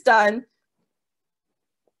this is done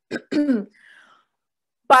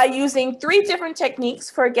by using 3 different techniques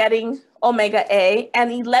for getting omega A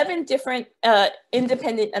and 11 different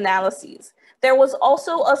independent analyses. There was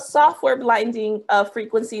also a software blinding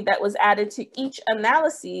frequency that was added to each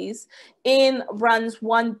analyses in runs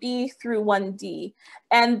 1B through 1D.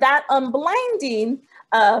 And that unblinding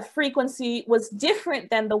frequency was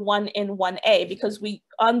different than the one in 1A because we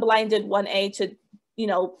unblinded 1A to,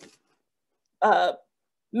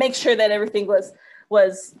 make sure that everything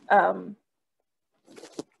was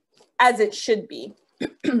as it should be.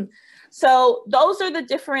 So those are the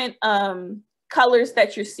different colors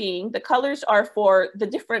that you're seeing. The colors are for the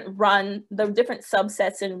different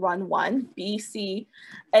subsets in run 1, B, C,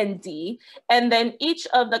 and D. And then each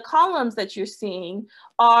of the columns that you're seeing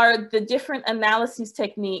are the different analysis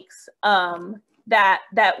techniques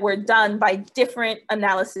that were done by different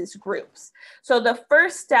analysis groups. So the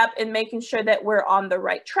first step in making sure that we're on the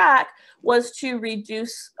right track was to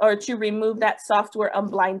reduce or to remove that software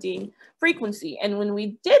unblinding frequency. And when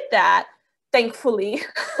we did that, thankfully,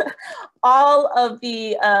 all of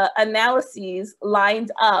the analyses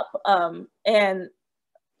lined up. And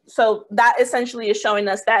so that essentially is showing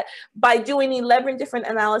us that by doing 11 different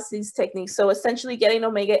analysis techniques, so essentially getting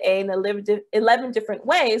omega A in 11 different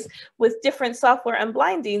ways with different software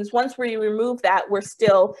unblindings, once we remove that, we're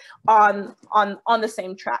still on the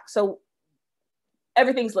same track. So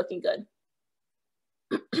everything's looking good.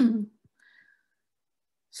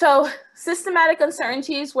 So systematic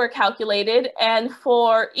uncertainties were calculated, and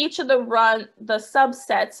for each of the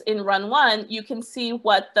subsets in run 1, you can see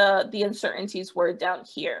what the uncertainties were down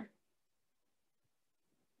here.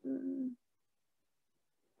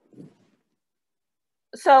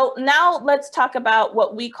 So now let's talk about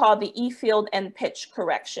what we call the E-field and pitch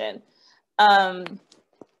correction.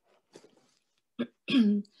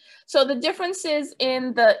 So the differences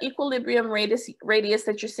in the equilibrium radius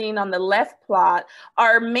that you're seeing on the left plot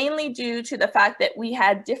are mainly due to the fact that we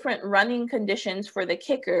had different running conditions for the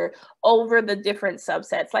kicker over the different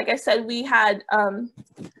subsets. Like I said, we had,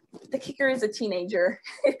 the kicker is a teenager,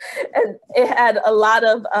 and it had a lot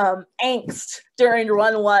of angst during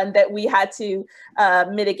run 1 that we had to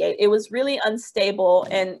mitigate. It was really unstable,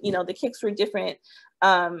 and the kicks were different.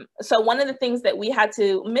 So one of the things that we had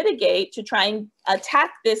to mitigate to try and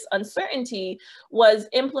attack this uncertainty was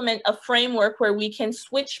implement a framework where we can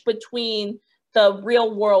switch between the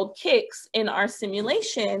real world kicks in our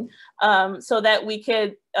simulation so that we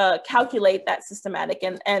could calculate that systematic.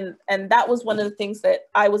 And that was one of the things that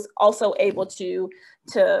I was also able to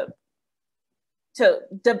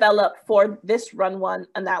develop for this run 1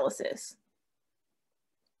 analysis.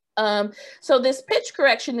 So this pitch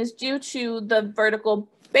correction is due to the vertical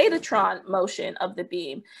betatron motion of the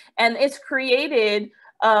beam. And it's created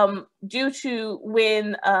due to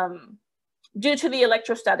the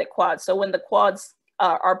electrostatic quads. So when the quads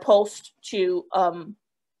are pulsed to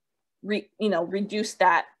reduce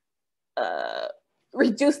the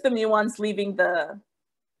muons leaving the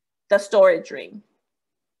storage ring.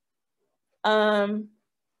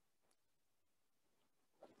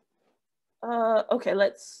 Okay,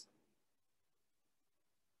 let's.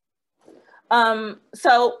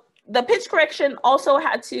 So the pitch correction also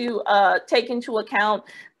had to take into account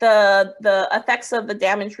the effects of the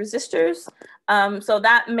damaged resistors. So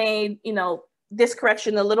that made, this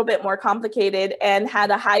correction a little bit more complicated and had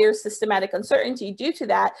a higher systematic uncertainty due to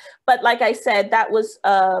that. But like I said, that was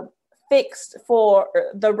fixed for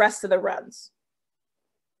the rest of the runs.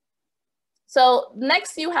 So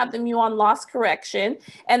next you have the muon loss correction,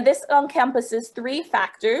 and this encompasses 3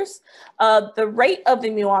 factors. The rate of the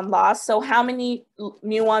muon loss, so how many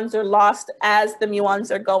muons are lost as the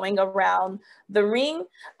muons are going around the ring.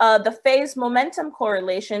 The phase momentum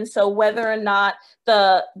correlation, so whether or not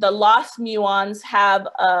the lost muons have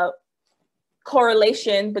a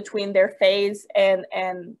correlation between their phase and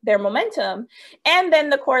their momentum, and then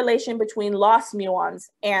the correlation between lost muons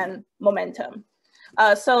and momentum.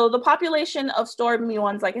 So the population of stored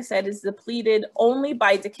muons, like I said, is depleted only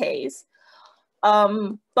by decays,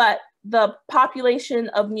 but the population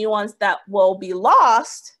of muons that will be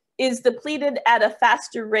lost is depleted at a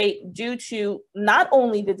faster rate due to not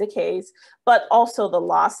only the decays, but also the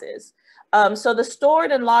losses. So the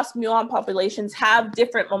stored and lost muon populations have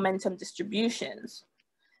different momentum distributions.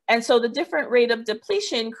 And so the different rate of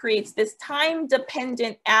depletion creates this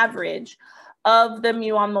time-dependent average of the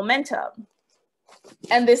muon momentum.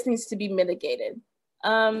 And this needs to be mitigated.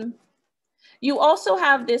 You also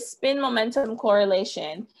have this spin momentum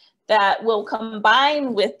correlation that will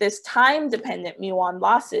combine with this time-dependent muon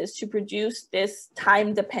losses to produce this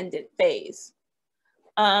time-dependent phase.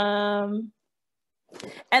 And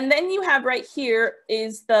then you have right here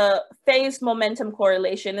is the phase momentum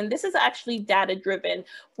correlation. And this is actually data-driven,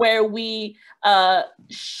 where we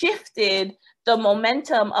shifted the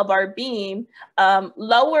momentum of our beam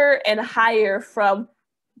lower and higher from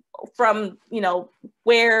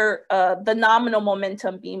where the nominal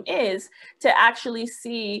momentum beam is, to actually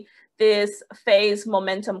see this phase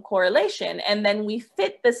momentum correlation. And then we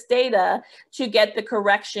fit this data to get the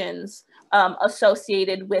corrections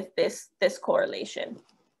associated with this correlation.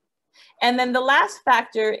 And then the last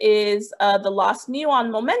factor is the lost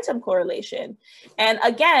muon momentum correlation. And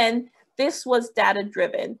again, this was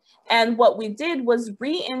data-driven. And what we did was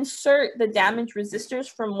reinsert the damaged resistors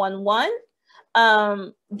from 1-1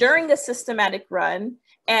 during a systematic run,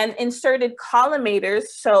 and inserted collimators,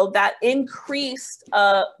 so that increased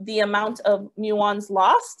the amount of muons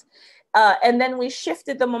lost. And then we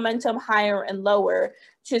shifted the momentum higher and lower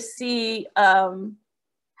to see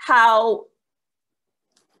how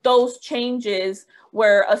those changes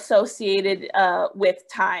were associated with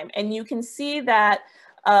time. And you can see that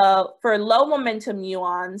for low momentum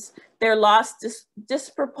muons, they're lost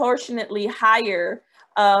disproportionately higher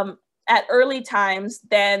at early times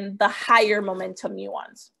than the higher momentum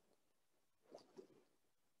muons.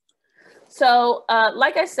 So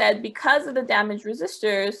like I said, because of the damaged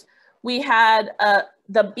resistors, we had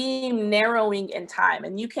the beam narrowing in time.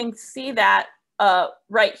 And you can see that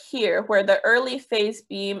right here, where the early phase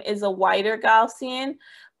beam is a wider Gaussian,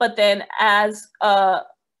 but then as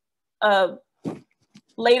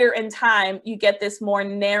later in time, you get this more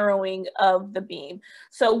narrowing of the beam.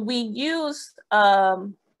 So we used,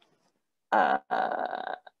 so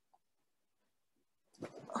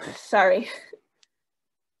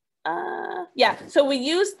we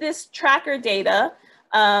used this tracker data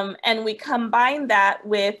and we combined that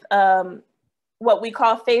with what we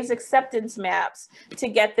call phase acceptance maps to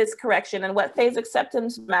get this correction. And what phase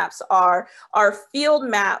acceptance maps are field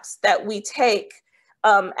maps that we take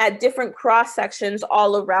at different cross sections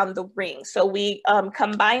all around the ring. So we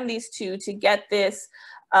combine these two to get this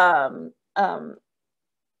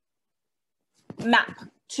map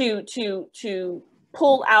to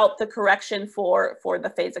pull out the correction for the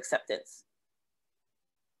phase acceptance.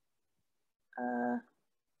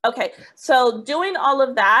 Okay, so doing all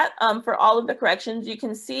of that for all of the corrections, you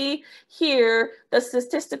can see here the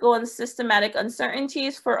statistical and systematic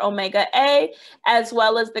uncertainties for omega A, as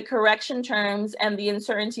well as the correction terms and the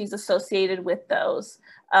uncertainties associated with those.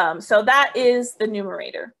 So that is the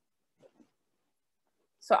numerator.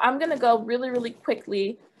 So I'm gonna go really, really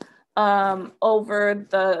quickly over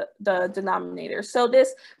the denominator. So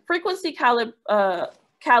this frequency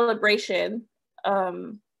calibration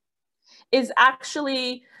is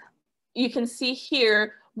actually, you can see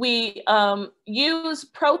here, we use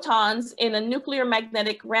protons in a nuclear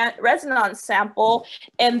magnetic resonance sample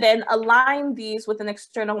and then align these with an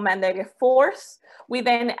external magnetic force. We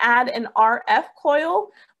then add an RF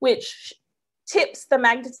coil, which tips the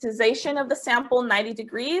magnetization of the sample 90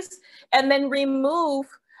 degrees, and then remove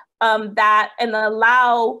that and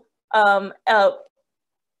allow a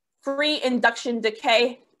free induction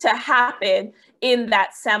decay to happen in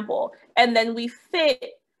that sample. And then we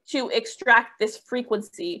fit to extract this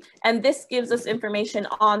frequency. And this gives us information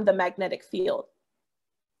on the magnetic field.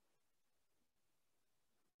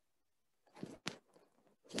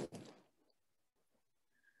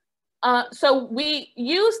 So we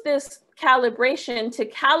use this calibration to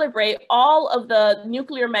calibrate all of the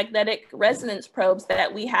nuclear magnetic resonance probes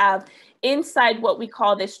that we have inside what we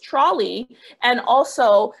call this trolley, and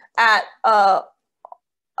also at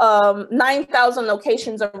 9,000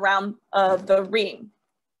 locations around the ring.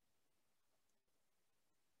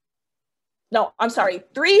 No, I'm sorry,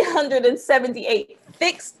 378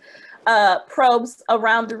 fixed probes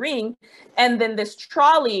around the ring. And then this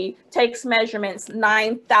trolley takes measurements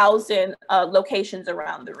 9,000 locations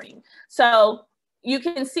around the ring. So you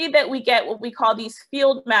can see that we get what we call these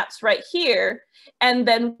field maps right here. And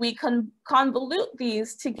then we convolute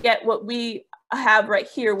these to get what we have right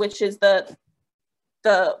here, which is the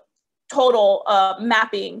total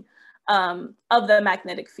mapping of the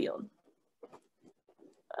magnetic field.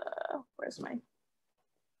 Where's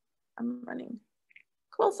I'm running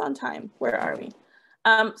close on time. Where are we?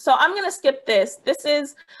 So I'm going to skip this. This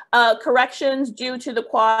is corrections due to the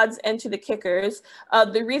quads and to the kickers.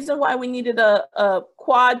 The reason why we needed a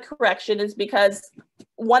quad correction is because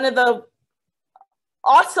one of the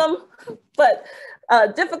awesome but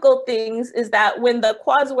difficult things is that when the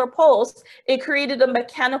quads were pulsed, it created a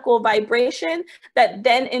mechanical vibration that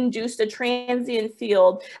then induced a transient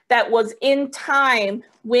field that was in time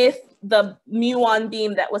with the muon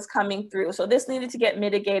beam that was coming through. So this needed to get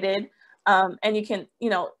mitigated. And you can,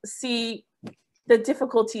 see the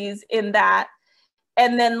difficulties in that.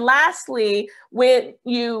 And then lastly, when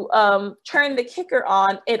you turn the kicker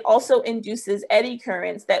on, it also induces eddy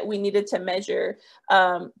currents that we needed to measure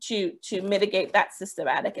to mitigate that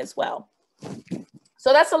systematic as well.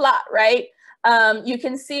 So that's a lot, right? You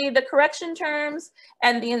can see the correction terms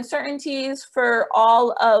and the uncertainties for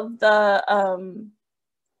all of the,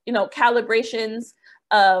 calibrations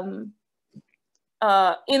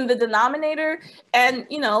in the denominator. And,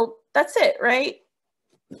 that's it, right?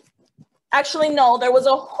 Actually, no, there was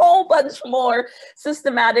a whole bunch more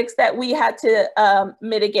systematics that we had to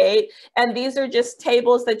mitigate. And these are just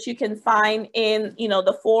tables that you can find in,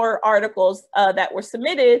 the 4 articles that were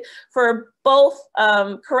submitted for both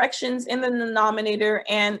corrections in the denominator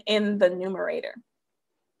and in the numerator.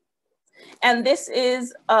 And this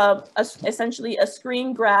is essentially a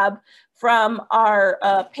screen grab from our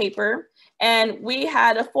paper. And we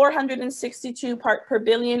had a 462 part per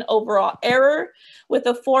billion overall error with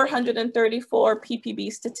a 434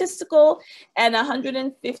 ppb statistical and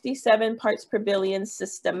 157 parts per billion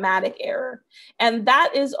systematic error. And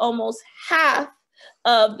that is almost half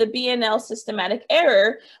of the BNL systematic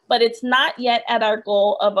error, but it's not yet at our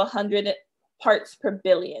goal of 100 parts per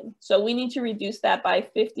billion. So we need to reduce that by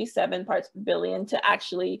 57 parts per billion to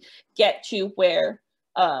actually get to where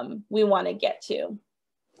we want to get to.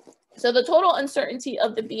 So the total uncertainty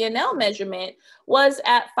of the BNL measurement was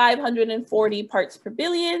at 540 parts per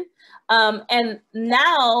billion. And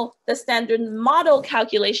now the standard model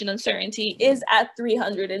calculation uncertainty is at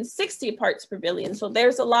 360 parts per billion. So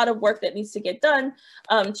there's a lot of work that needs to get done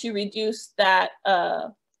to reduce that,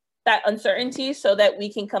 that uncertainty so that we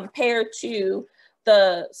can compare to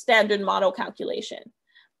the standard model calculation.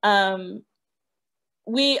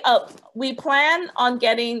 We plan on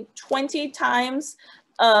getting 20 times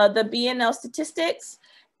the BNL statistics,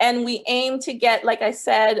 and we aim to get, like I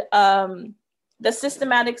said, the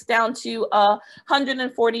systematics down to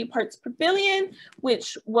 140 parts per billion,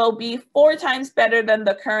 which will be 4 times better than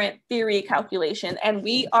the current theory calculation. And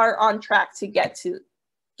we are on track to get to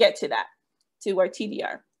that, to our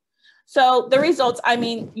TDR. So the results, I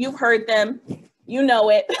mean, you've heard them, you know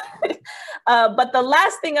it. But the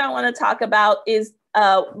last thing I want to talk about is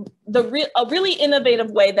a really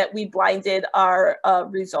innovative way that we blinded our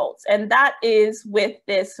results, and that is with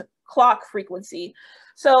this clock frequency.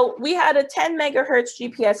 So we had a 10 megahertz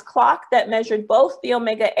GPS clock that measured both the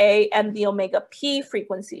omega A and the omega P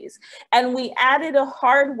frequencies, and we added a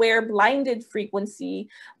hardware blinded frequency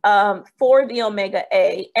for the omega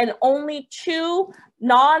A, and only 2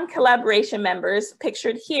 non-collaboration members,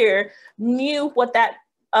 pictured here, knew what that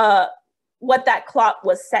clock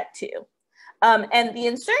was set to. And the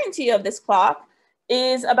uncertainty of this clock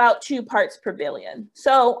is about 2 parts per billion.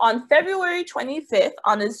 So on February 25th,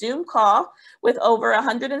 on a Zoom call with over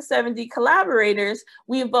 170 collaborators,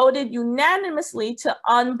 we voted unanimously to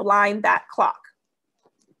unblind that clock.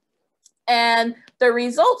 And the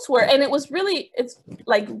results were, and it was really, it's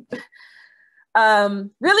like,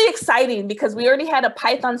 really exciting because we already had a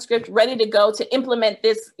Python script ready to go to implement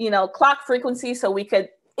this, you know, clock frequency so we could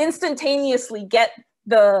instantaneously get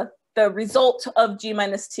the result of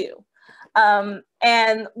G-2.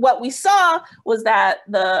 And what we saw was that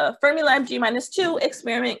the Fermilab G-2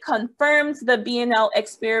 experiment confirmed the BNL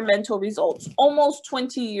experimental results almost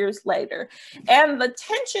 20 years later. And the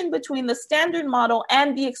tension between the standard model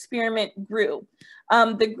and the experiment grew.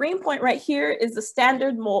 The green point right here is the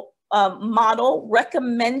standard model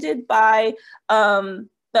recommended by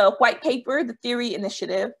the white paper, the theory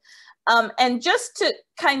initiative. And just to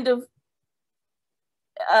kind of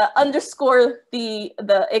underscore the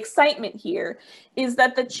excitement here is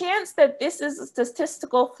that the chance that this is a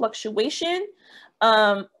statistical fluctuation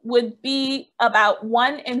would be about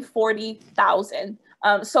 1 in 40,000.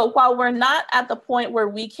 So while we're not at the point where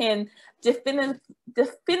we can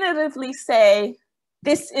definitively say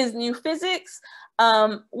this is new physics,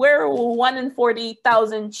 we're 1 in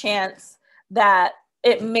 40,000 chance that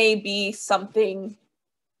it may be something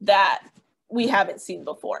that we haven't seen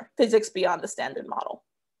before, physics beyond the standard model.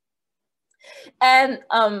 And,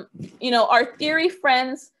 you know, our theory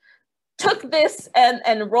friends took this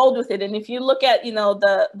and rolled with it. And if you look at, you know,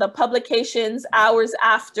 the publications hours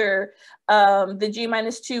after the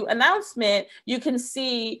G-2 announcement, you can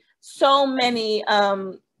see so many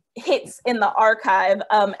hits in the archive.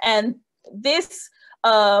 And this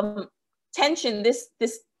tension, this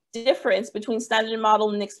difference between standard model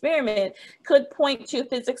and experiment could point to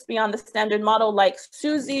physics beyond the standard model, like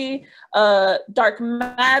SUSY, dark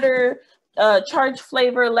matter, charge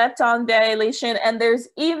flavor, lepton dilation, and there's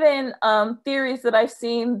even theories that I've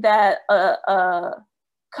seen that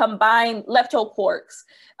combine leptoquarks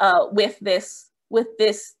with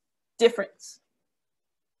this difference.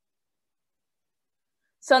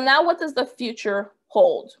 So now what does the future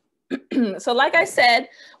hold? So like I said,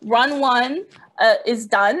 run 1 is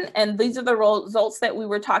done, and these are the results that we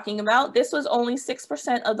were talking about. This was only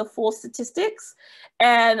 6% of the full statistics,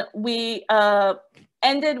 and we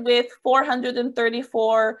ended with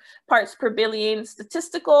 434 parts per billion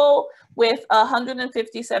statistical with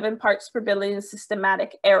 157 parts per billion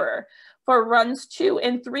systematic error. For runs 2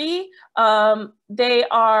 and 3, they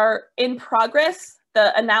are in progress.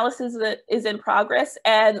 The analysis is in progress,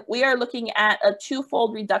 and we are looking at a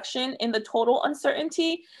 2-fold reduction in the total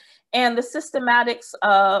uncertainty, and the systematics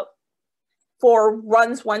for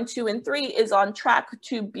runs 1, 2, and 3 is on track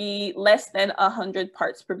to be less than 100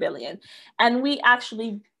 parts per billion. And we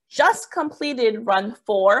actually just completed run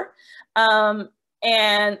 4,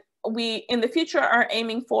 and we in the future are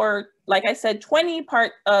aiming for, like I said, 20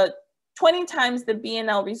 times the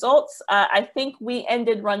BNL results. I think we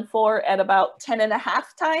ended run 4 at about 10.5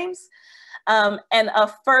 times, and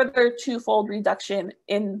a further 2-fold reduction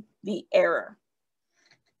in the error.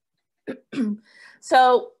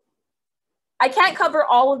 So I can't cover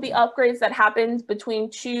all of the upgrades that happened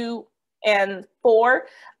between 2 and 4.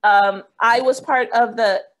 I was part of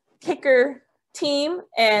the kicker team,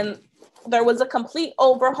 and there was a complete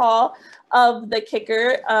overhaul of the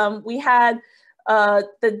kicker. We had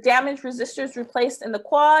the damaged resistors replaced in the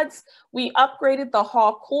quads. We upgraded the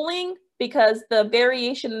Hall cooling because the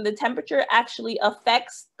variation in the temperature actually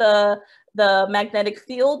affects the magnetic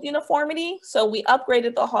field uniformity. So we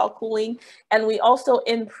upgraded the Hall cooling, and we also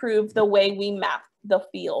improved the way we map the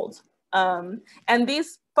field. And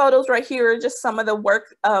these photos right here are just some of the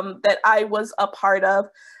work that I was a part of.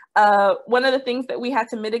 One of the things that we had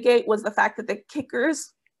to mitigate was the fact that the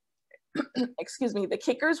kickers, excuse me, the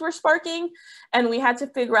kickers were sparking, and we had to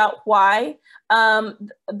figure out why.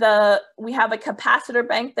 We have a capacitor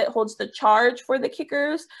bank that holds the charge for the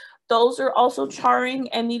kickers. Those are also charring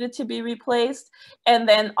and needed to be replaced. And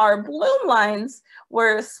then our bloom lines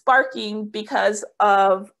were sparking because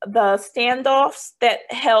of the standoffs that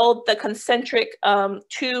held the concentric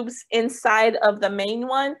tubes inside of the main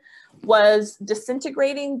one was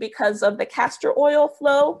disintegrating because of the castor oil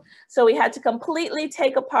flow. So we had to completely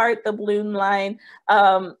take apart the bloom line,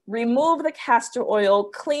 remove the castor oil,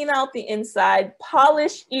 clean out the inside,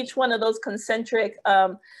 polish each one of those concentric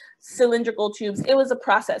cylindrical tubes. It was a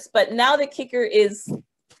process, but now the kicker is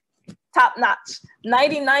top notch,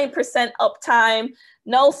 99% uptime,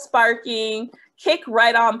 no sparking, kick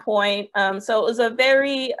right on point. So it was a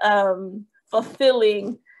very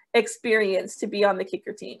fulfilling experience to be on the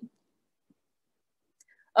kicker team.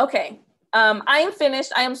 Okay, I am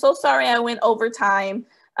finished. I am so sorry I went over time.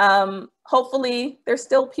 Hopefully there's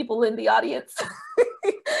still people in the audience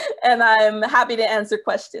and I'm happy to answer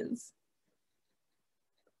questions.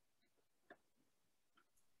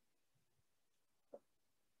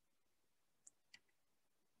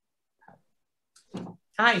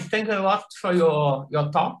 Hi, thank you a lot for your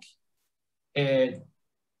talk.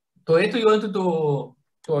 Toretto, you want to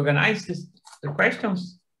organize the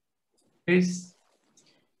questions, please?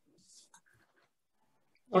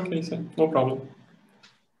 Okay, so no problem.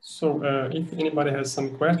 So if anybody has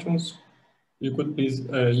some questions, you could please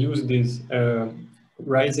use this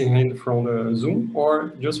raising hand from the Zoom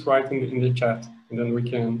or just write in the chat, and then we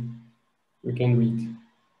can read.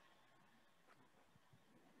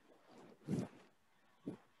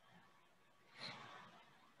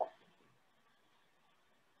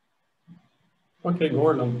 Okay,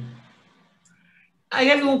 Gordon. I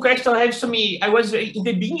have one question. I was in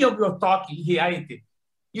the beginning of your talk in reality.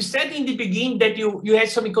 You said in the beginning that you had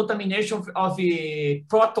some contamination of the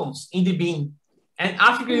protons in the beam. And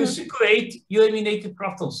after you circulate, you eliminate the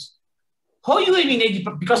protons. How you eliminate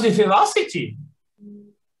it? Because the velocity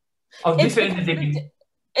of different...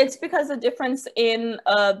 It's because of the difference in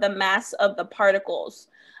the mass of the particles.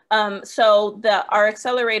 So our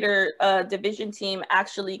accelerator division team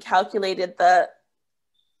actually calculated the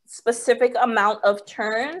specific amount of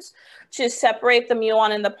turns to separate the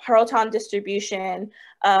muon and the proton distribution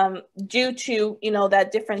due to, you know,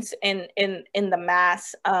 that difference in the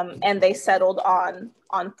mass, and they settled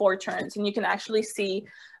on 4 turns. And you can actually see,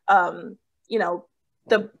 you know,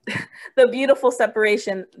 the beautiful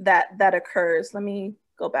separation that occurs. Let me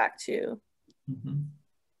go back to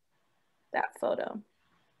that photo.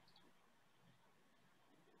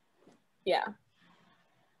 Yeah.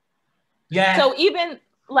 Yeah. So even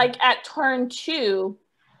like at turn 2,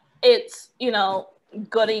 it's, you know,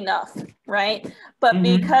 good enough, right? But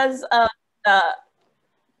because of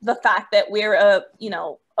the fact that we're a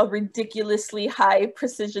ridiculously high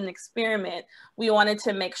precision experiment, we wanted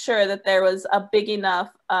to make sure that there was a big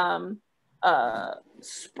enough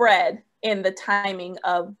spread in the timing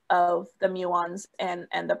of the muons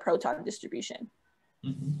and the proton distribution.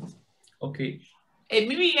 Okay. And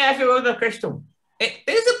maybe I have another question. There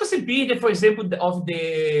is a possibility, for example, of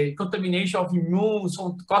the contamination of muons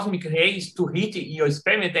on cosmic rays to hit your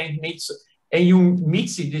experiment and you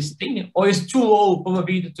mix this thing, or is too low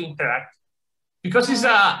probability to interact? Because it's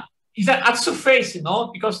at surface, you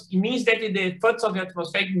know, because it means that the flux of the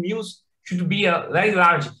atmospheric muons should be very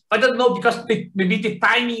large. I don't know, because maybe the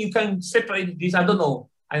timing you can separate this. I don't know.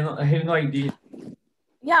 I have no idea.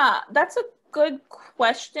 Yeah, that's a good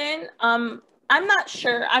question. I'm not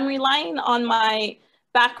sure. I'm relying on my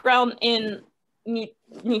background in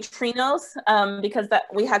neutrinos because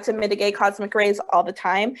we had to mitigate cosmic rays all the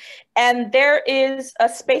time. And there is a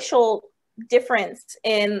spatial difference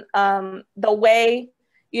in the way,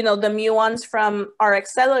 you know, the muons from our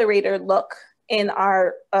accelerator look in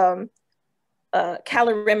our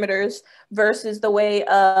calorimeters versus the way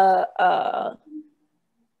a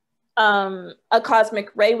cosmic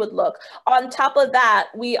ray would look. On top of that,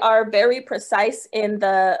 we are very precise in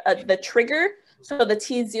the trigger, so the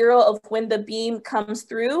T0 of when the beam comes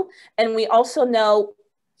through, and we also know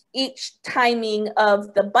each timing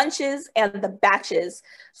of the bunches and the batches.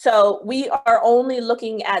 So we are only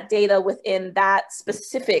looking at data within that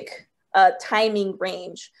specific timing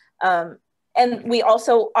range. And we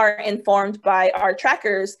also are informed by our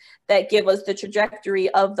trackers that give us the trajectory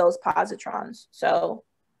of those positrons. So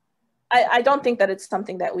I don't think that it's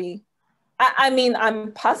something that I mean,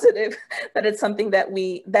 I'm positive that it's something that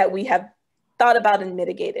we have thought about and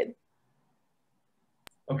mitigated.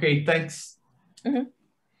 Okay, thanks.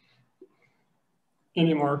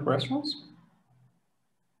 Any more questions?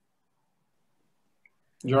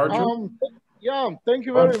 Giorgio? Yeah, thank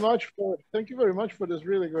you very much for this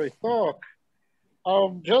really great talk.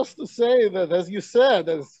 Just to say that, as you said,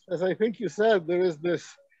 as I think you said, there is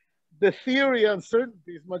the theory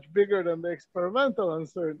uncertainty is much bigger than the experimental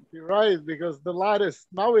uncertainty, right? Because the lattice,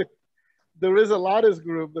 there is a lattice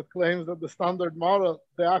group that claims that the standard model,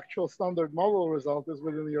 the actual standard model result is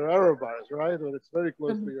within your error bars, right? Or it's very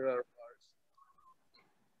close to your error bars.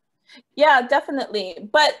 Yeah, definitely.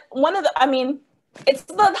 But I mean, it's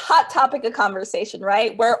the hot topic of conversation,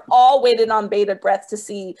 right? We're all waiting on bated breath to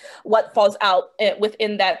see what falls out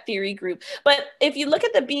within that theory group. But if you look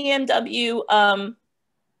at the BMW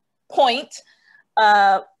point,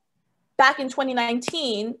 back in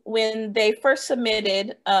 2019, when they first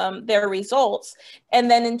submitted their results, and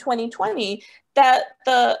then in 2020,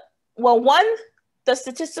 the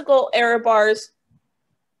statistical error bars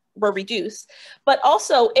were reduced, but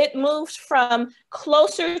also it moved from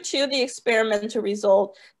closer to the experimental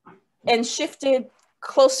result and shifted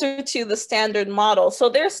closer to the standard model. So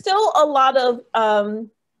there's still a lot of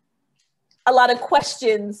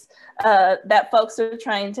questions that folks are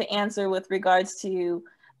trying to answer with regards to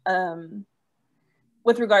that.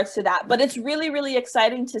 But it's really, really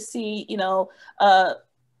exciting to see, you know,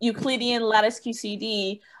 Euclidean lattice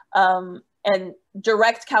QCD and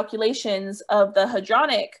direct calculations of the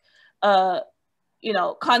hadronic, you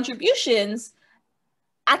know, contributions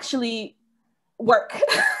actually work.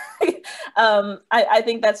 I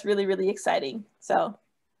think that's really, really exciting. So.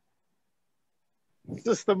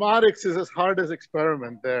 Systematics is as hard as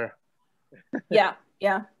experiment there. Yeah,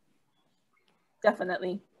 yeah,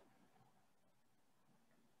 definitely.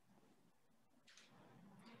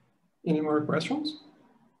 Any more questions?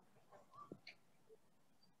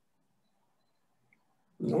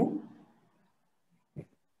 No?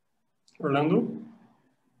 Orlando?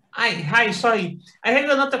 Hi, sorry. I have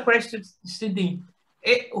another question, Sydney.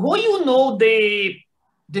 Who you know the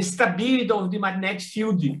stability of the magnetic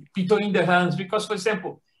field between the runs? Because, for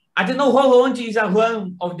example, I don't know how long is a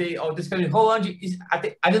run of this experiment. How long is,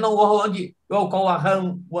 I don't know how long we'll call a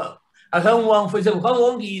run one. A run one, for example, how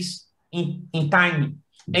long is in time?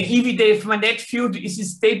 And if the magnetic field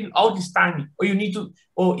is stable all this time, or you need to,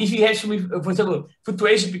 or if you have some, for example,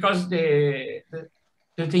 fluctuation because the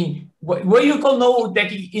thing, where you can know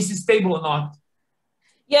that it is stable or not?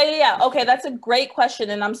 Yeah. Okay, that's a great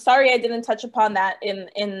question, and I'm sorry I didn't touch upon that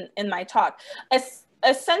in my talk.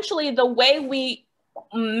 Essentially, the way we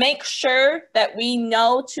make sure that we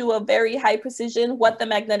know to a very high precision what the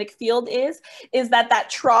magnetic field is that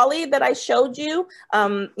trolley that I showed you,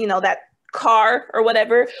 you know, that car or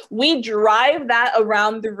whatever, we drive that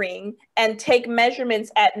around the ring and take measurements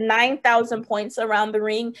at 9,000 points around the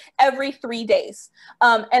ring every 3 days.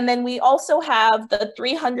 And then we also have the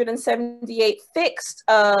 378 fixed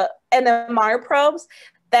NMR probes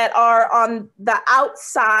that are on the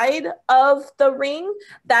outside of the ring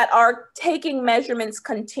that are taking measurements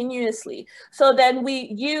continuously. So then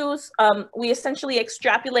we use, we essentially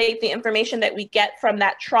extrapolate the information that we get from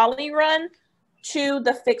that trolley run to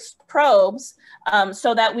the fixed probes,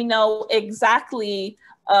 so that we know exactly,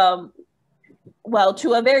 well,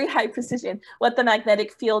 to a very high precision, what the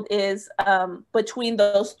magnetic field is between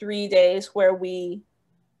those 3 days where we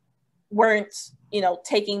weren't, you know,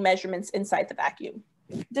 taking measurements inside the vacuum.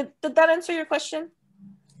 Did that answer your question?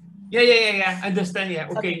 Yeah. I understand. Yeah.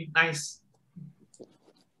 Okay. Nice.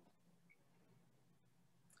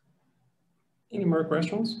 Any more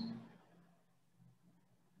questions?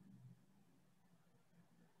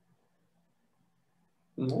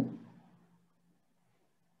 No?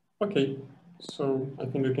 Okay, so I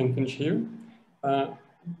think we can finish here.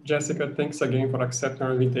 Jessica, thanks again for accepting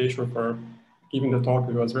our invitation, for giving the talk.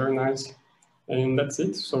 It was very nice. And that's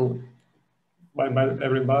it. So bye-bye,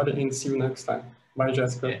 everybody, and see you next time. Bye,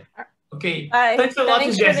 Jessica. Yeah. Okay. Bye. Thanks a lot,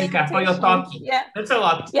 Thanks Jessica, for your talk. Yeah. Thanks a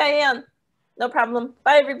lot. Yeah. No problem.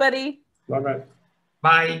 Bye, everybody. Bye-bye.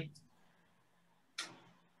 Bye.